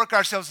slowly work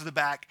ourselves to the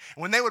back.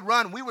 And when they would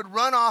run, we would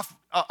run off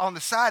on the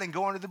side and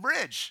go under the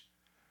bridge.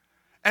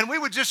 And we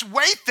would just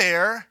wait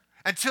there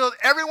until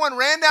everyone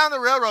ran down the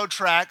railroad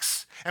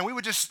tracks, and we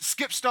would just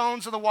skip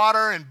stones in the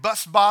water and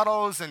bust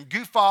bottles and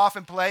goof off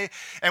and play.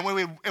 And when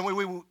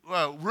we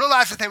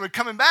realized that they were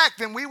coming back,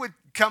 then we would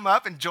come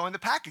up and join the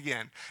pack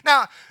again.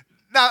 Now,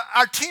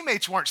 our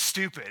teammates weren't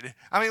stupid.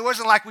 I mean, it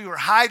wasn't like we were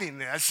hiding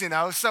this,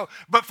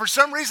 but for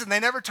some reason, they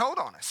never told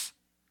on us.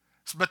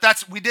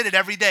 But we did it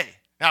every day.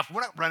 Now, if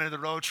we're not running the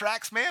road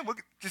tracks, man,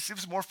 it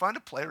was more fun to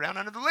play around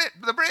under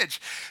the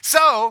bridge.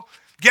 So,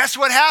 guess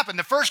what happened?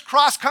 The first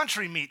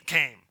cross-country meet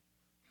came.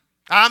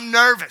 I'm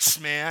nervous,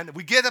 man.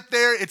 We get up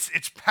there, it's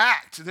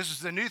packed. This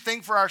is a new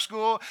thing for our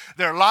school.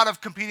 There are a lot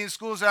of competing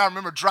schools there. I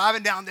remember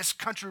driving down this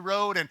country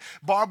road and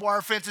barbed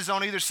wire fences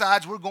on either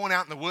side. We're going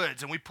out in the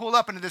woods, and we pull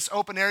up into this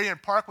open area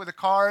and park with the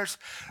cars.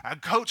 Our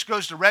coach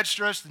goes to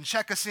register us and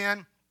check us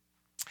in.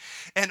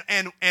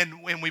 And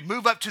when we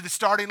move up to the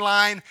starting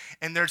line,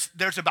 and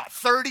there's about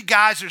 30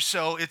 guys or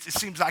so, it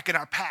seems like, in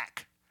our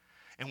pack.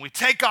 And we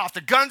take off,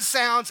 the gun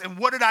sounds, and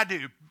what did I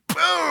do?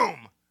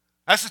 Boom!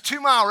 That's a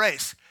 2-mile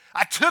race.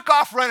 I took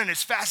off running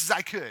as fast as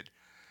I could.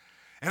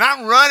 And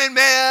I'm running,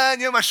 man.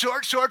 My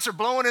short shorts are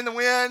blowing in the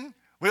wind.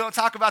 We don't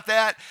talk about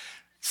that.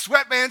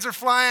 Sweatbands are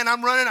flying.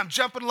 I'm running. I'm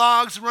jumping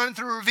logs, running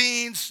through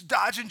ravines,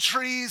 dodging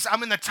trees.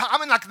 I'm in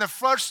the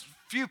first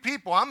few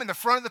people. I'm in the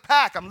front of the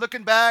pack. I'm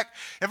looking back.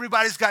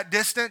 Everybody's got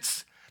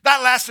distance.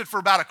 That lasted for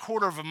about a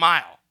quarter of a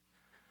mile.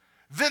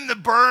 Then the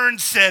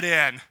burns set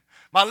in.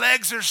 My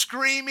legs are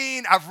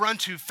screaming. I've run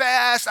too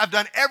fast. I've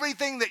done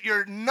everything that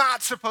you're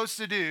not supposed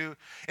to do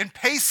in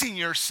pacing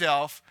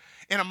yourself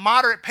in a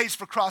moderate pace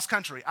for cross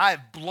country. I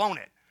have blown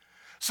it.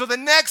 So the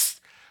next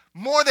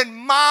more than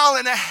mile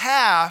and a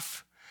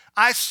half,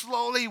 I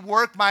slowly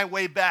work my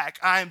way back.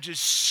 I am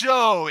just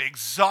so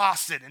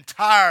exhausted and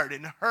tired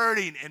and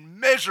hurting and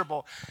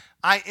miserable.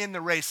 I end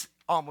the race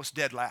almost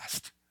dead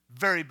last.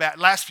 Very bad.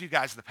 Last few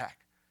guys in the pack.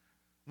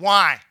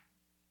 Why?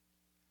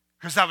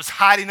 Because I was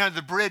hiding under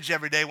the bridge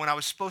every day when I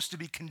was supposed to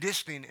be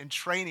conditioning and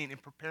training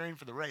and preparing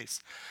for the race.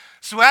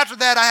 So after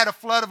that, I had a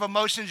flood of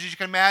emotions, as you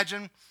can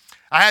imagine.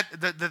 I had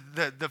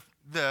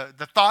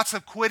the thoughts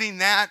of quitting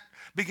that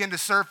begin to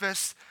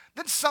surface.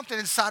 Then something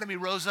inside of me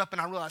rose up,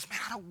 and I realized, man,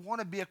 I don't want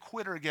to be a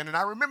quitter again. And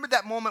I remembered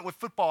that moment with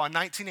football in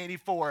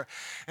 1984,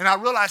 and I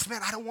realized,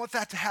 man, I don't want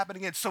that to happen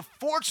again. So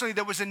fortunately,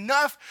 there was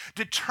enough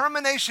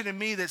determination in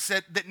me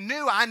that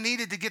knew I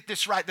needed to get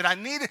this right, that I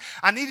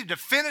needed to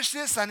finish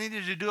this, I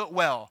needed to do it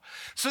well.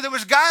 So there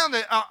was a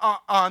guy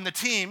on the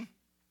team.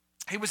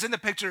 he was in the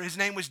picture. His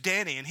name was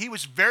Danny, and he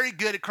was very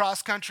good at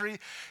cross country.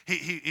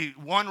 He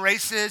won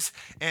races,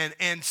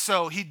 and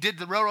so he did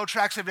the railroad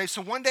tracks every day.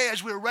 So one day,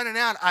 as we were running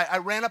out, I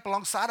ran up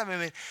alongside of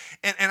him,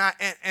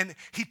 and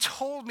he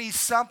told me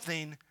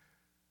something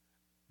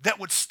that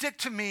would stick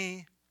to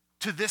me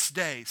to this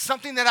day.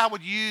 Something that I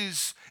would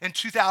use in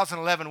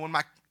 2011 when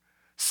my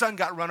son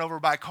got run over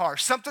by a car.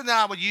 Something that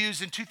I would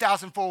use in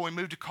 2004 when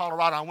we moved to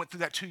Colorado. I went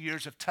through that 2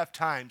 years of tough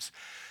times.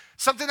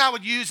 Something I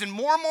would use in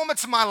more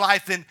moments of my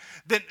life than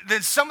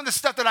some of the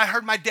stuff that I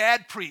heard my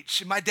dad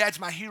preach. And my dad's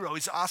my hero.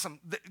 He's awesome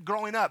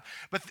growing up.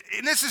 But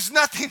this is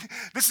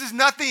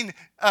nothing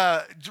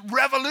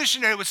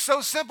revolutionary. It was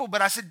so simple.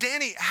 But I said,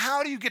 Danny,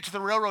 how do you get to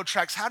the railroad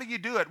tracks? How do you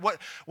do it? What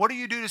do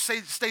you do to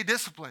stay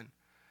disciplined?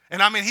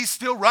 And I mean, he's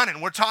still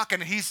running. We're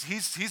talking. He's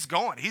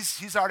going.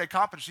 He's already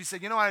accomplished. He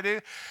said, you know what I do?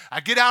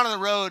 I get out on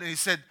the road, and he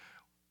said,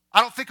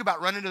 I don't think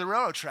about running to the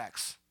railroad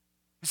tracks.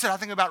 He said, I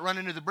think about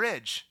running to the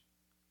bridge.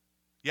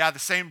 Yeah, the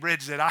same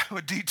bridge that I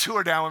would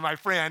detour down with my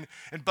friend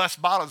and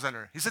bust bottles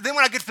under. He said, then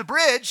when I get to the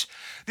bridge,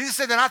 he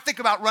said, then I think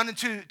about running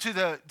to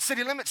the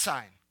city limit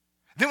sign.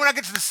 Then when I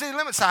get to the city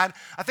limit sign,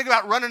 I think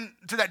about running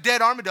to that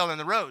dead armadillo in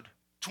the road,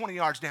 20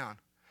 yards down.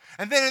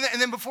 And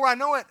then before I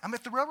know it, I'm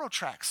at the railroad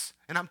tracks,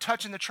 and I'm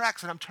touching the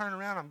tracks, and I'm turning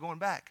around, I'm going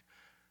back.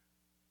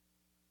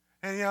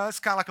 And, it's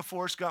kind of like a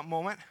Forrest Gump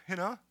moment,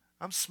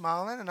 I'm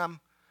smiling, and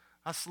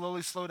I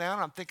slowly slow down,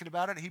 and I'm thinking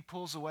about it, and he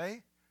pulls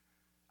away.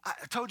 I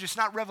told you it's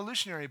not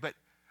revolutionary, but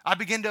I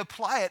began to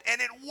apply it,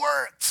 and it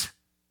worked.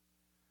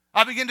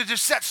 I began to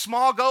just set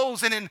small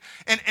goals, and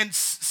in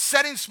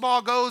setting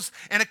small goals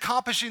and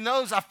accomplishing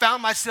those, I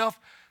found myself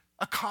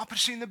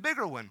accomplishing the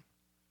bigger one.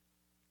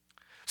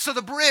 So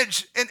the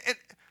bridge, and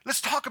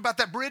let's talk about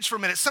that bridge for a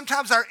minute.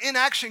 Sometimes our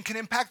inaction can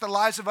impact the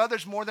lives of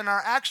others more than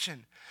our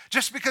action.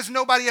 Just because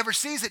nobody ever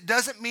sees it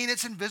doesn't mean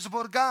it's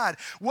invisible to God.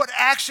 What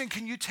action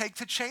can you take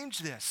to change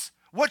this?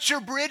 What's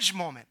your bridge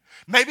moment?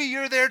 Maybe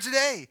you're there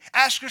today.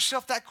 Ask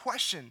yourself that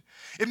question.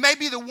 It may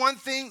be the one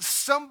thing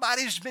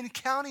somebody's been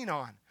counting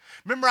on.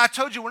 Remember, I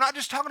told you, we're not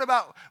just talking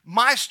about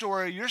my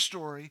story, your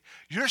story.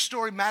 Your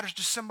story matters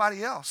to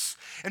somebody else.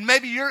 And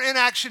maybe your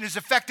inaction is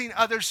affecting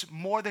others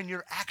more than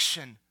your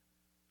action.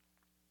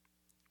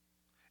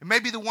 It may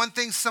be the one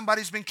thing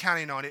somebody's been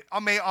counting on. It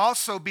may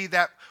also be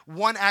that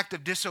one act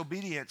of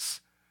disobedience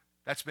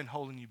that's been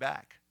holding you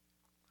back.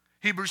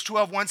 Hebrews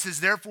 12:1 says,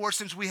 therefore,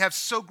 since we have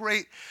so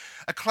great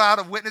a cloud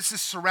of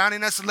witnesses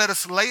surrounding us, let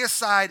us lay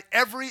aside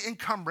every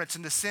encumbrance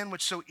and the sin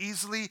which so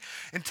easily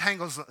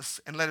entangles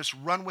us, and let us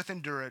run with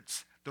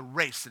endurance the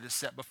race that is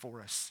set before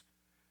us.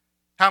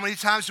 How many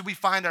times do we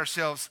find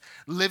ourselves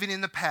living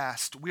in the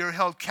past? We are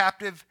held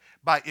captive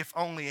by if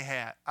only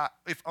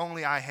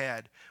I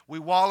had. We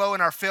wallow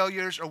in our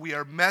failures, or we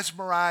are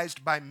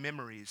mesmerized by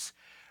memories.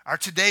 Our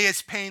today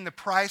is paying the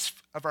price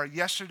of our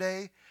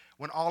yesterday,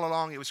 when all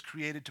along it was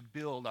created to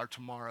build our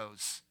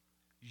tomorrows.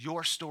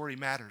 Your story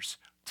matters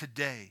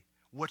today.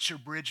 What's your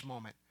bridge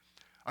moment?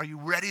 Are you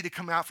ready to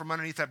come out from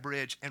underneath that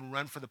bridge and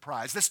run for the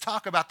prize? Let's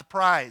talk about the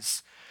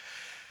prize.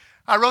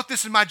 I wrote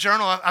this in my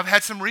journal. I've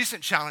had some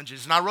recent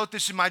challenges, and I wrote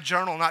this in my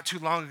journal not too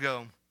long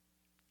ago.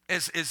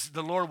 As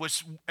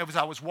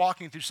I was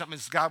walking through something,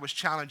 as God was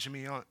challenging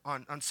me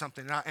on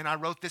something, and I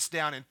wrote this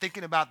down, and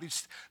thinking about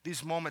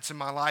these moments in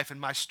my life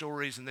and my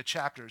stories and the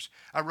chapters,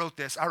 I wrote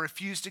this: I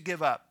refuse to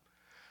give up,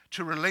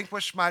 to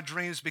relinquish my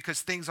dreams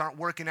because things aren't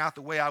working out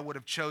the way I would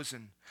have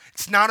chosen.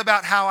 It's not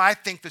about how I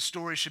think the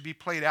story should be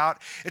played out.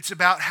 It's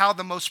about how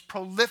the most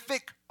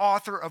prolific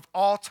author of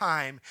all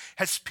time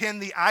has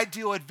penned the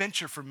ideal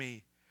adventure for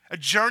me. A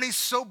journey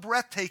so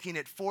breathtaking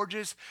it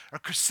forges a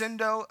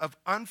crescendo of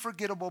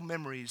unforgettable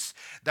memories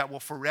that will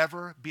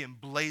forever be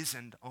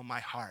emblazoned on my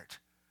heart.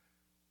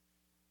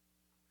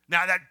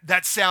 Now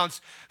that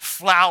sounds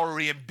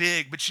flowery and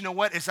big, but you know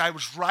what? As I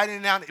was writing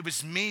it down, it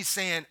was me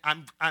saying,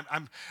 I'm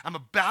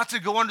about to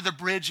go under the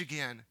bridge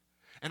again.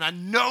 And I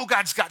know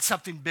God's got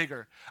something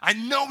bigger. I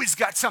know He's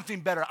got something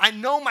better. I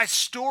know my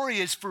story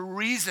is for a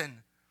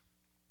reason.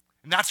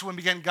 And that's when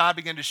God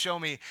began to show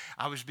me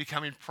I was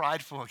becoming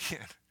prideful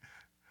again.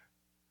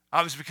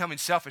 I was becoming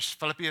selfish.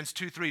 Philippians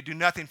 2:3, do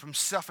nothing from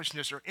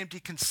selfishness or empty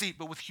conceit,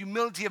 but with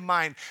humility of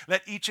mind,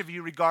 let each of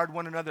you regard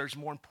one another as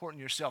more important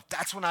than yourself.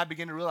 That's when I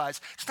began to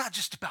realize it's not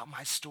just about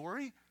my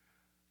story.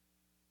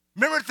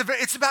 Remember,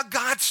 it's about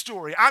God's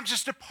story. I'm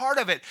just a part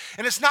of it.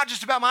 And it's not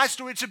just about my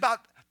story. It's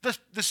about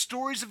the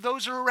stories of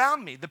those who are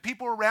around me, the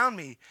people around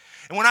me.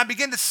 And when I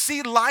begin to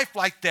see life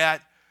like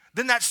that,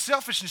 then that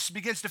selfishness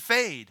begins to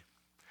fade.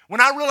 When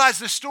I realize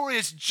the story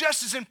is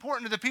just as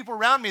important to the people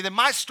around me than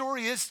my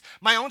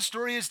own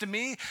story is to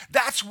me,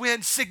 that's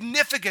when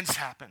significance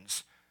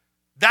happens.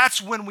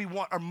 That's when we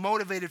are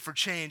motivated for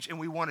change and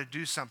we want to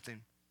do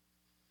something.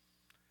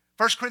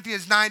 1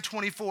 Corinthians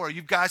 9:24,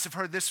 you guys have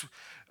heard this,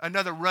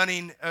 another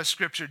running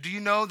scripture. Do you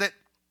know that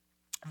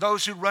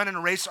those who run in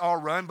a race all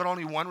run, but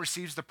only one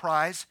receives the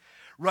prize?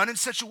 Run in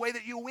such a way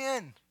that you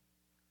win.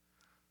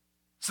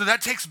 So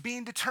that takes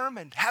being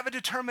determined. Have a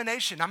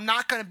determination. I'm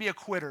not going to be a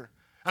quitter.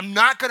 I'm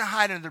not going to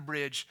hide under the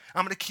bridge.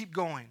 I'm going to keep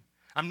going.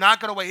 I'm not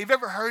going to wait. Have you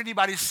ever heard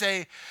anybody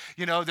say,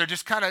 they're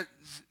just kind of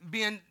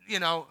being,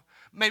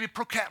 maybe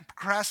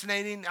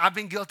procrastinating? I've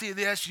been guilty of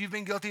this. You've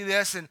been guilty of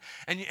this. And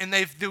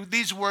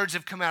these words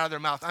have come out of their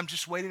mouth. I'm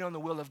just waiting on the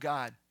will of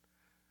God.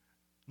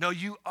 No,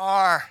 you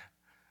are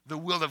the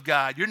will of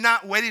God. You're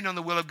not waiting on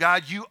the will of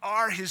God. You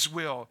are his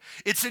will.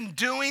 It's in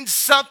doing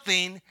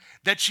something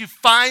that you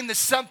find the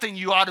something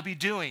you ought to be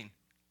doing.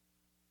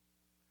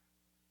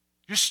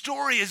 Your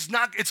story it's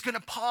going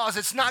to pause.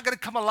 It's not going to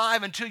come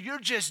alive until you're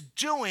just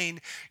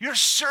doing, you're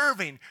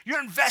serving,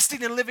 you're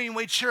investing in Living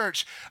Way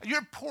Church.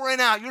 You're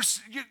pouring out,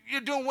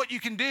 you're doing what you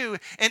can do.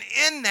 And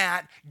in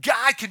that,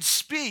 God can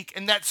speak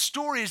and that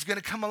story is going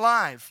to come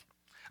alive.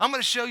 I'm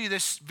going to show you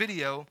this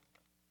video.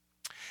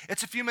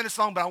 It's a few minutes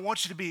long, but I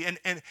want you to be, and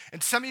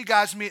some of you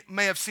guys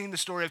may have seen the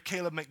story of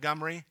Caleb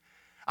Montgomery.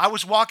 I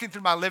was walking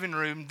through my living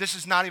room, this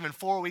is not even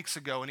 4 weeks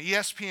ago, and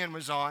ESPN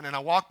was on, and I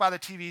walked by the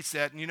TV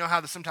set, and you know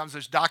how sometimes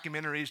there's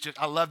documentaries,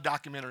 I love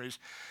documentaries.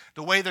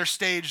 The way they're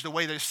staged, the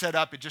way they're set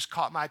up, it just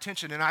caught my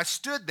attention. And I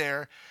stood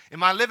there in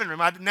my living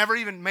room. I'd never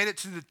even made it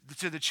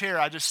to the chair.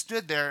 I just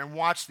stood there and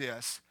watched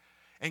this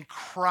and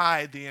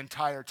cried the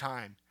entire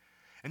time.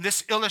 And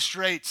this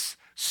illustrates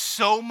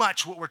so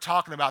much what we're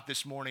talking about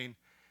this morning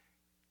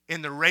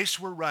in the race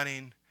we're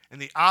running, in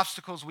the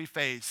obstacles we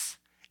face,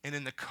 and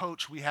in the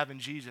coach we have in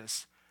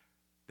Jesus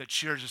that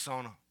cheers us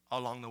on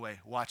along the way.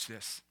 Watch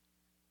this.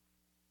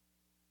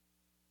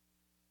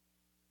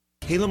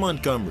 Kayla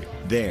Montgomery,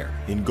 there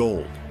in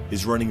gold,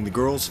 is running the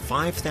girls'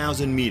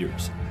 5,000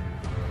 meters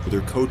with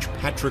her coach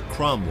Patrick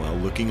Cromwell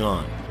looking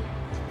on.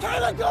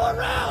 Kayla, go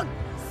around!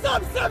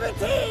 Sub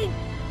 17!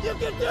 You can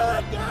do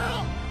it,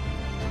 girl!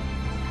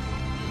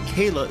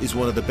 Kayla is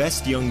one of the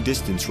best young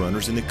distance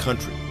runners in the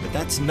country, but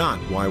that's not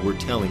why we're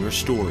telling her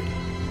story.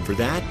 For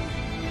that,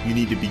 you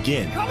need to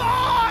begin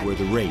where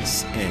the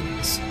race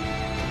ends.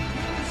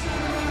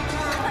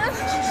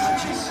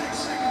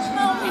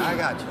 I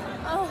got you.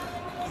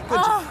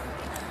 Good job.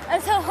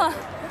 It's so hot.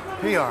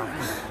 Here you are.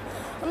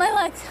 My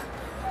legs.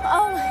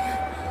 Oh my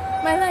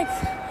God. My legs.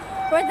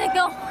 Where'd they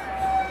go?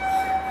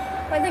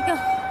 Where'd they go?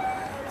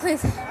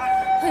 Please.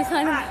 Please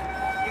find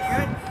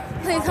them.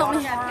 Please help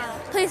me.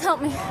 Please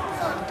help me.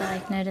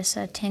 I noticed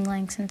a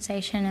tingling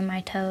sensation in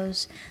my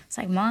toes. It's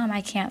like, Mom,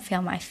 I can't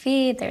feel my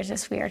feet. There's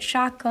this weird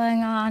shock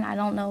going on. I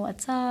don't know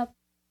what's up.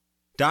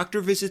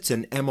 Doctor visits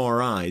and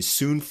MRIs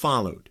soon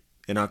followed.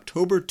 In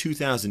October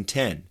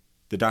 2010,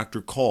 the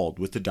doctor called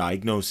with the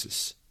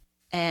diagnosis.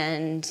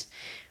 And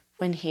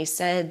when he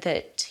said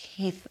that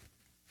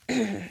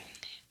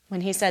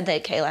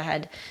Kayla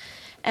had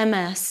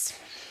MS,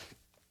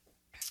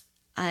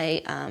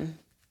 I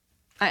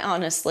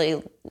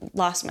honestly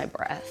lost my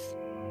breath.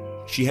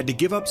 She had to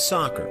give up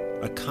soccer,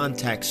 a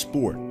contact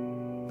sport,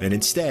 and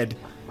instead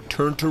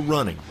turned to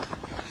running,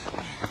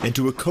 and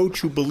to a coach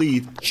who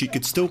believed she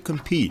could still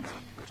compete,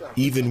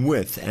 even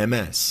with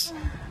MS.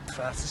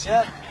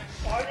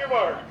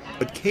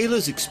 But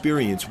Kayla's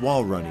experience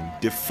while running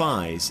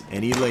defies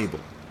any label.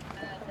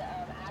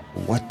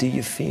 What do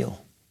you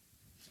feel?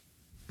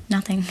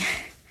 Nothing.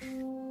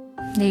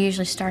 It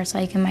usually starts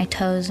like in my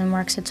toes and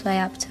works its way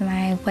up to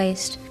my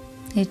waist.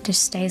 It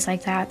just stays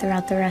like that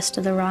throughout the rest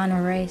of the run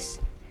or race.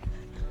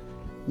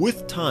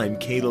 With time,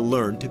 Kayla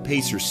learned to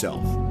pace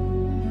herself.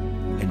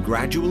 And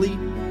gradually,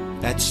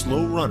 that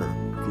slow runner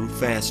grew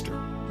faster.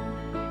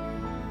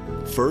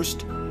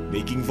 First,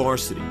 making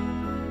varsity.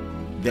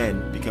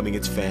 Then, becoming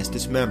its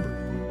fastest member.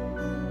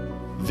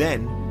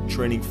 Then,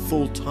 training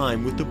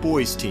full-time with the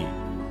boys' team.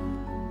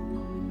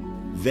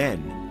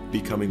 Then,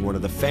 becoming one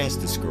of the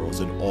fastest girls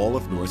in all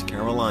of North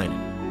Carolina.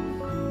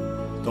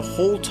 The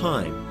whole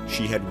time,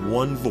 she had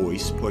one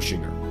voice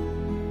pushing her.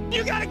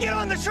 You gotta get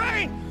on the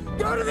train!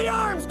 Go to the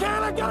arms,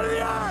 Kayla! Go to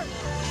the arms!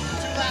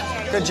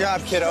 Good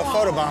job, kiddo.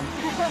 Photobomb.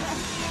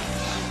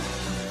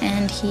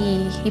 And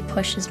he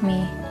pushes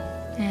me,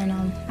 and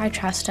I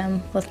trust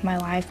him with my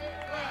life.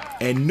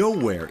 And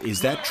nowhere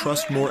is that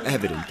trust more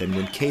evident than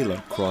when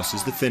Kayla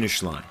crosses the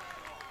finish line.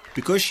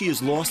 Because she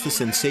has lost the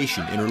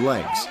sensation in her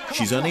legs,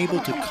 she's unable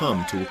to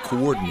come to a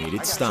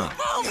coordinated stop.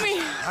 Help me.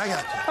 I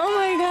got you. Oh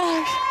my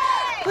gosh.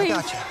 Please. I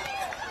got you.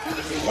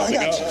 I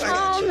got you.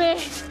 Help me.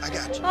 I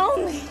got you. Help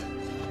me.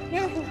 I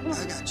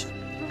got you.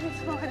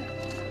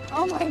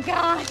 Oh my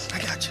gosh. I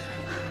got you.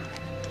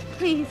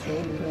 Please.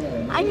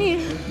 I need.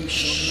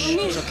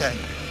 It's okay.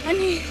 I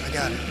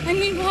got it. I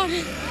need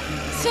water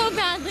so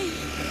badly.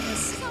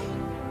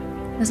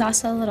 It was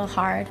also a little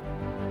hard.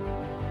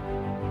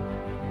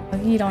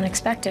 You don't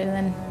expect it, and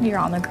then you're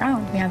on the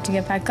ground. You have to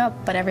get back up,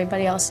 but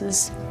everybody else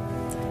is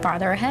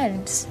farther ahead.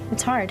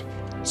 It's hard.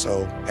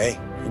 So, hey,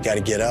 you gotta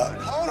get up.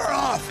 Hold her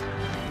off.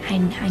 I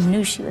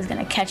knew she was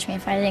gonna catch me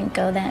if I didn't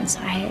go then, so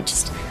I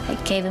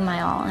gave it my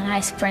all, and I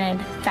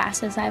sprinted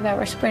fast as I've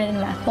ever sprinted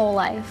in my whole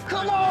life.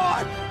 Come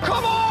on!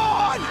 Come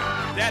on!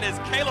 That is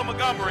Kayla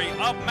Montgomery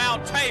of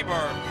Mount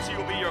Tabor. She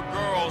will be your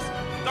girls'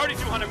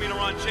 3,200 meter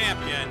run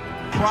champion.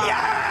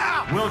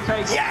 Yeah! We'll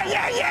take it. Yeah!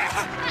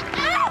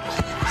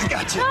 I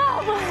got you.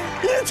 Help!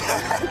 You did.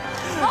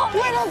 Help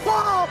me. Way to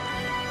fall!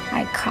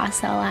 I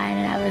crossed that line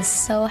and I was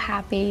so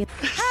happy.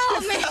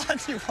 Help me!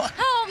 Help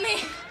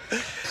me!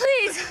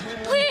 Please,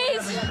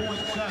 please,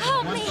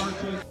 help me!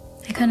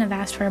 I couldn't have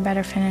asked for a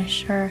better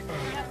finish or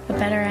a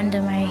better end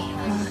of my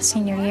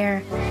senior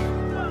year.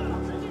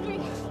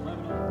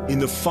 In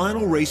the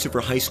final race of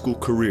her high school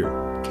career,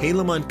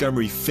 Kayla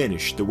Montgomery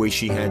finished the way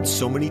she had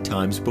so many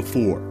times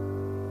before,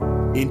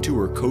 into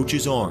her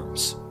coach's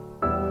arms,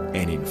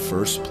 and in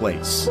first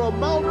place. From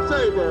Mount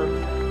Tabor,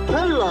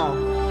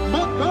 Kayla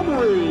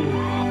Montgomery.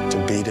 To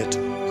beat it,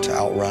 to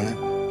outrun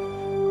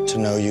it, to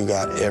know you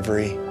got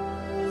every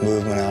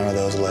movement out of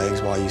those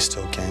legs while you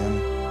still can.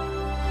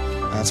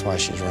 That's why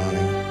she's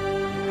running.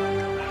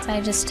 I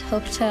just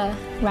hope to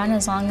run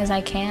as long as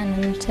I can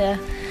and to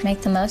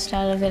make the most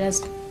out of it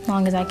as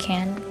long as I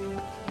can.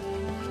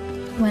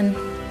 When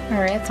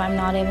or if I'm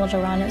not able to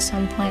run at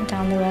some point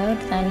down the road,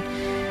 then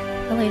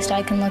at least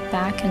I can look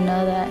back and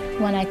know that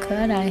when I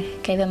could, I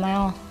gave it my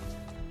all.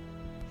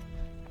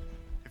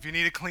 If you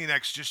need a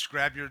Kleenex, just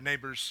grab your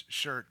neighbor's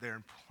shirt there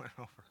and pull it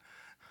over.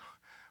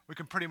 We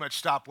can pretty much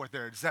stop right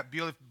there. Does that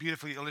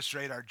beautifully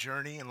illustrate our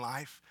journey in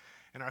life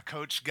and our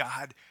coach,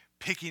 God,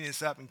 picking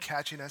us up and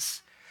catching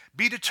us?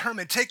 Be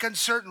determined. Take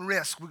uncertain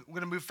risks. We're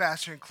going to move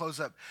faster and close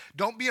up.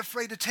 Don't be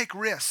afraid to take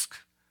risks.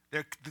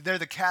 They're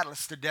the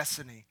catalyst to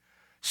destiny.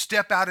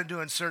 Step out into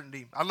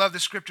uncertainty. I love the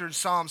scripture in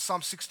Psalm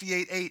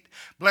 68:8.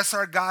 Bless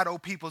our God, O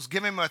peoples.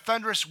 Give him a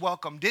thunderous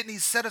welcome. Didn't he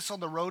set us on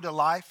the road to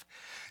life?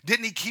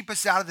 Didn't he keep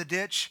us out of the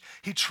ditch?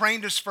 He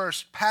trained us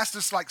first, passed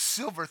us like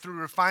silver through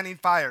refining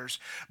fires,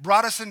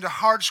 brought us into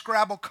hard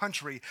scrabble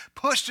country,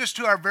 pushed us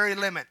to our very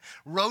limit,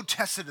 road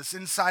tested us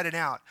inside and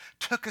out,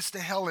 took us to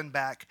hell and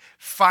back.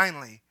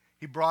 Finally,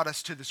 he brought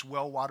us to this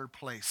well-watered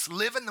place.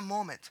 Live in the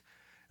moment.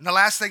 And the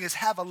last thing is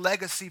have a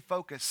legacy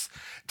focus.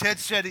 Ted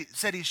said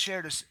he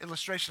shared an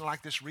illustration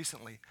like this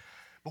recently.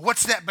 But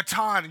what's that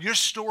baton, your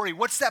story?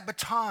 What's that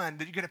baton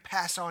that you're going to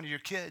pass on to your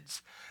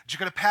kids? That you're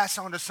going to pass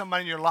on to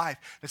somebody in your life?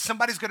 That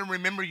somebody's going to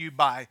remember you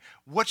by?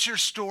 What's your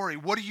story?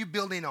 What are you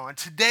building on?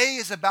 Today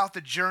is about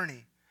the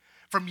journey.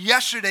 From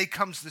yesterday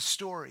comes the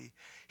story.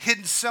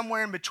 Hidden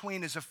somewhere in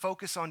between is a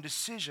focus on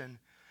decision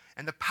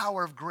and the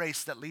power of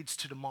grace that leads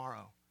to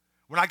tomorrow.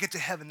 When I get to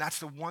heaven, that's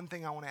the one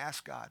thing I want to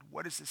ask God.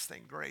 What is this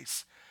thing,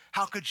 grace?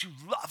 How could you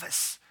love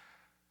us?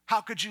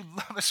 How could you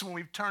love us when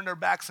we've turned our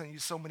backs on you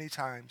so many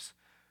times?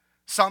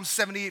 Psalm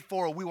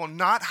 78:4, we will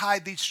not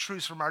hide these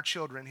truths from our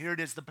children. Here it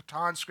is, the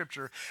baton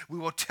scripture. We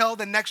will tell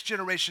the next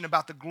generation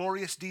about the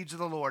glorious deeds of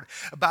the Lord,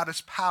 about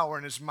his power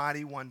and his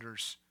mighty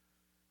wonders.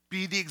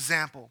 Be the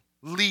example.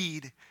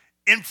 Lead.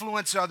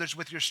 Influence others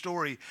with your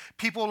story.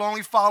 People will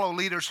only follow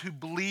leaders who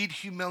bleed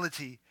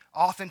humility,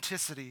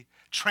 authenticity,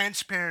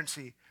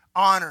 transparency,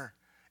 honor,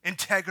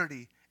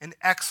 integrity, and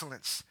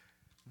excellence.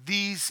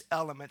 These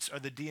elements are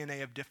the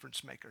DNA of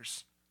difference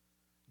makers.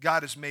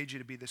 God has made you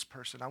to be this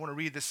person. I want to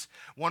read this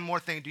one more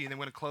thing to you, and then I'm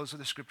going to close with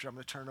the scripture. I'm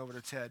going to turn over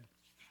to Ted.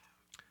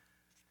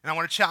 And I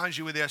want to challenge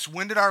you with this.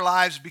 When did our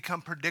lives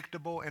become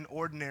predictable and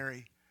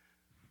ordinary?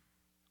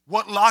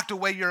 What locked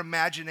away your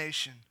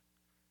imagination?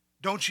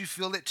 Don't you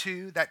feel it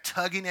too? That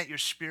tugging at your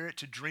spirit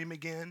to dream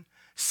again?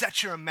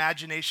 Set your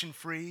imagination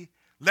free.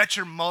 Let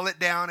your mullet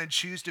down and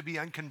choose to be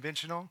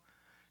unconventional.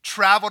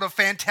 Travel to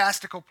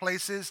fantastical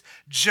places,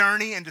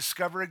 journey and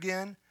discover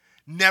again.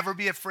 Never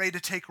be afraid to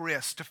take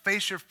risks, to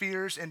face your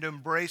fears and to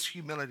embrace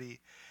humility.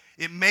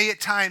 It may at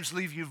times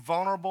leave you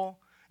vulnerable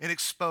and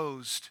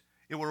exposed.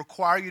 It will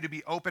require you to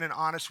be open and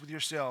honest with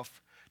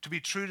yourself, to be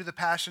true to the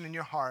passion in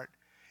your heart.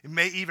 It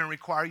may even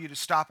require you to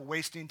stop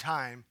wasting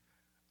time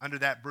under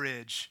that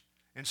bridge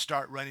and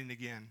start running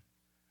again.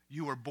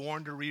 You were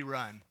born to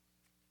rerun.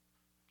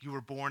 You were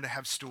born to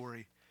have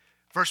story.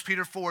 1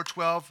 Peter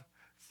 4:12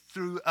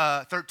 through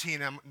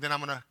 13, then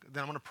I'm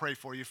gonna pray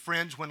for you.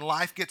 Friends, when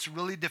life gets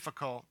really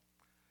difficult,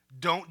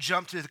 don't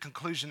jump to the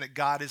conclusion that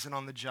God isn't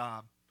on the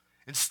job.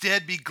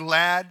 Instead, be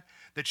glad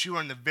that you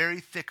are in the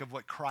very thick of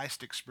what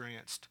Christ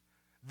experienced.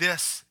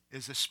 This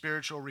is a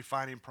spiritual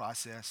refining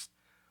process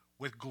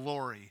with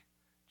glory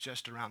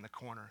just around the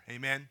corner.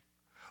 Amen?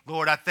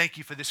 Lord, I thank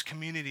you for this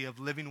community of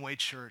Living Way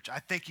Church. I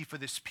thank you for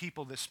this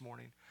people this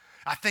morning.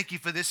 I thank you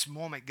for this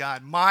moment,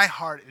 God. My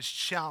heart is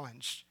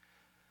challenged.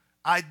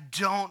 I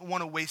don't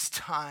want to waste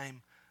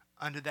time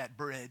under that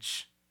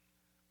bridge.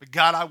 But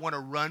God, I want to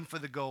run for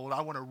the gold.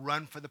 I want to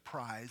run for the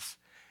prize.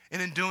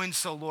 And in doing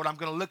so, Lord, I'm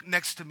going to look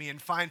next to me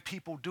and find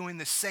people doing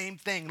the same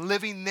thing,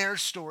 living their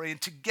story.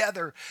 And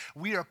together,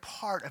 we are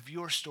part of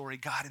your story,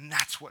 God, and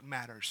that's what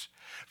matters.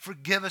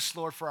 Forgive us,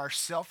 Lord, for our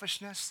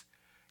selfishness.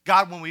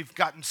 God, when we've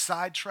gotten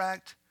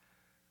sidetracked.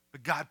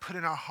 But God, put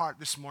in our heart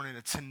this morning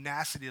a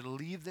tenacity to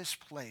leave this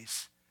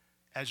place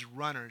as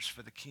runners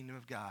for the kingdom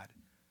of God.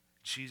 In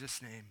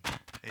Jesus' name,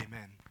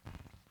 amen.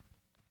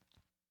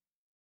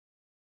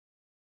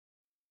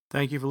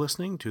 Thank you for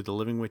listening to the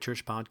Living Way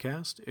Church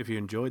podcast. If you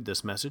enjoyed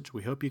this message,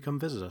 we hope you come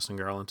visit us in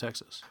Garland,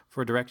 Texas.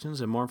 For directions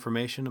and more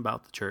information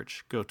about the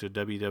church, go to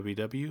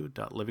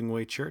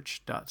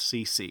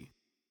www.livingwaychurch.cc.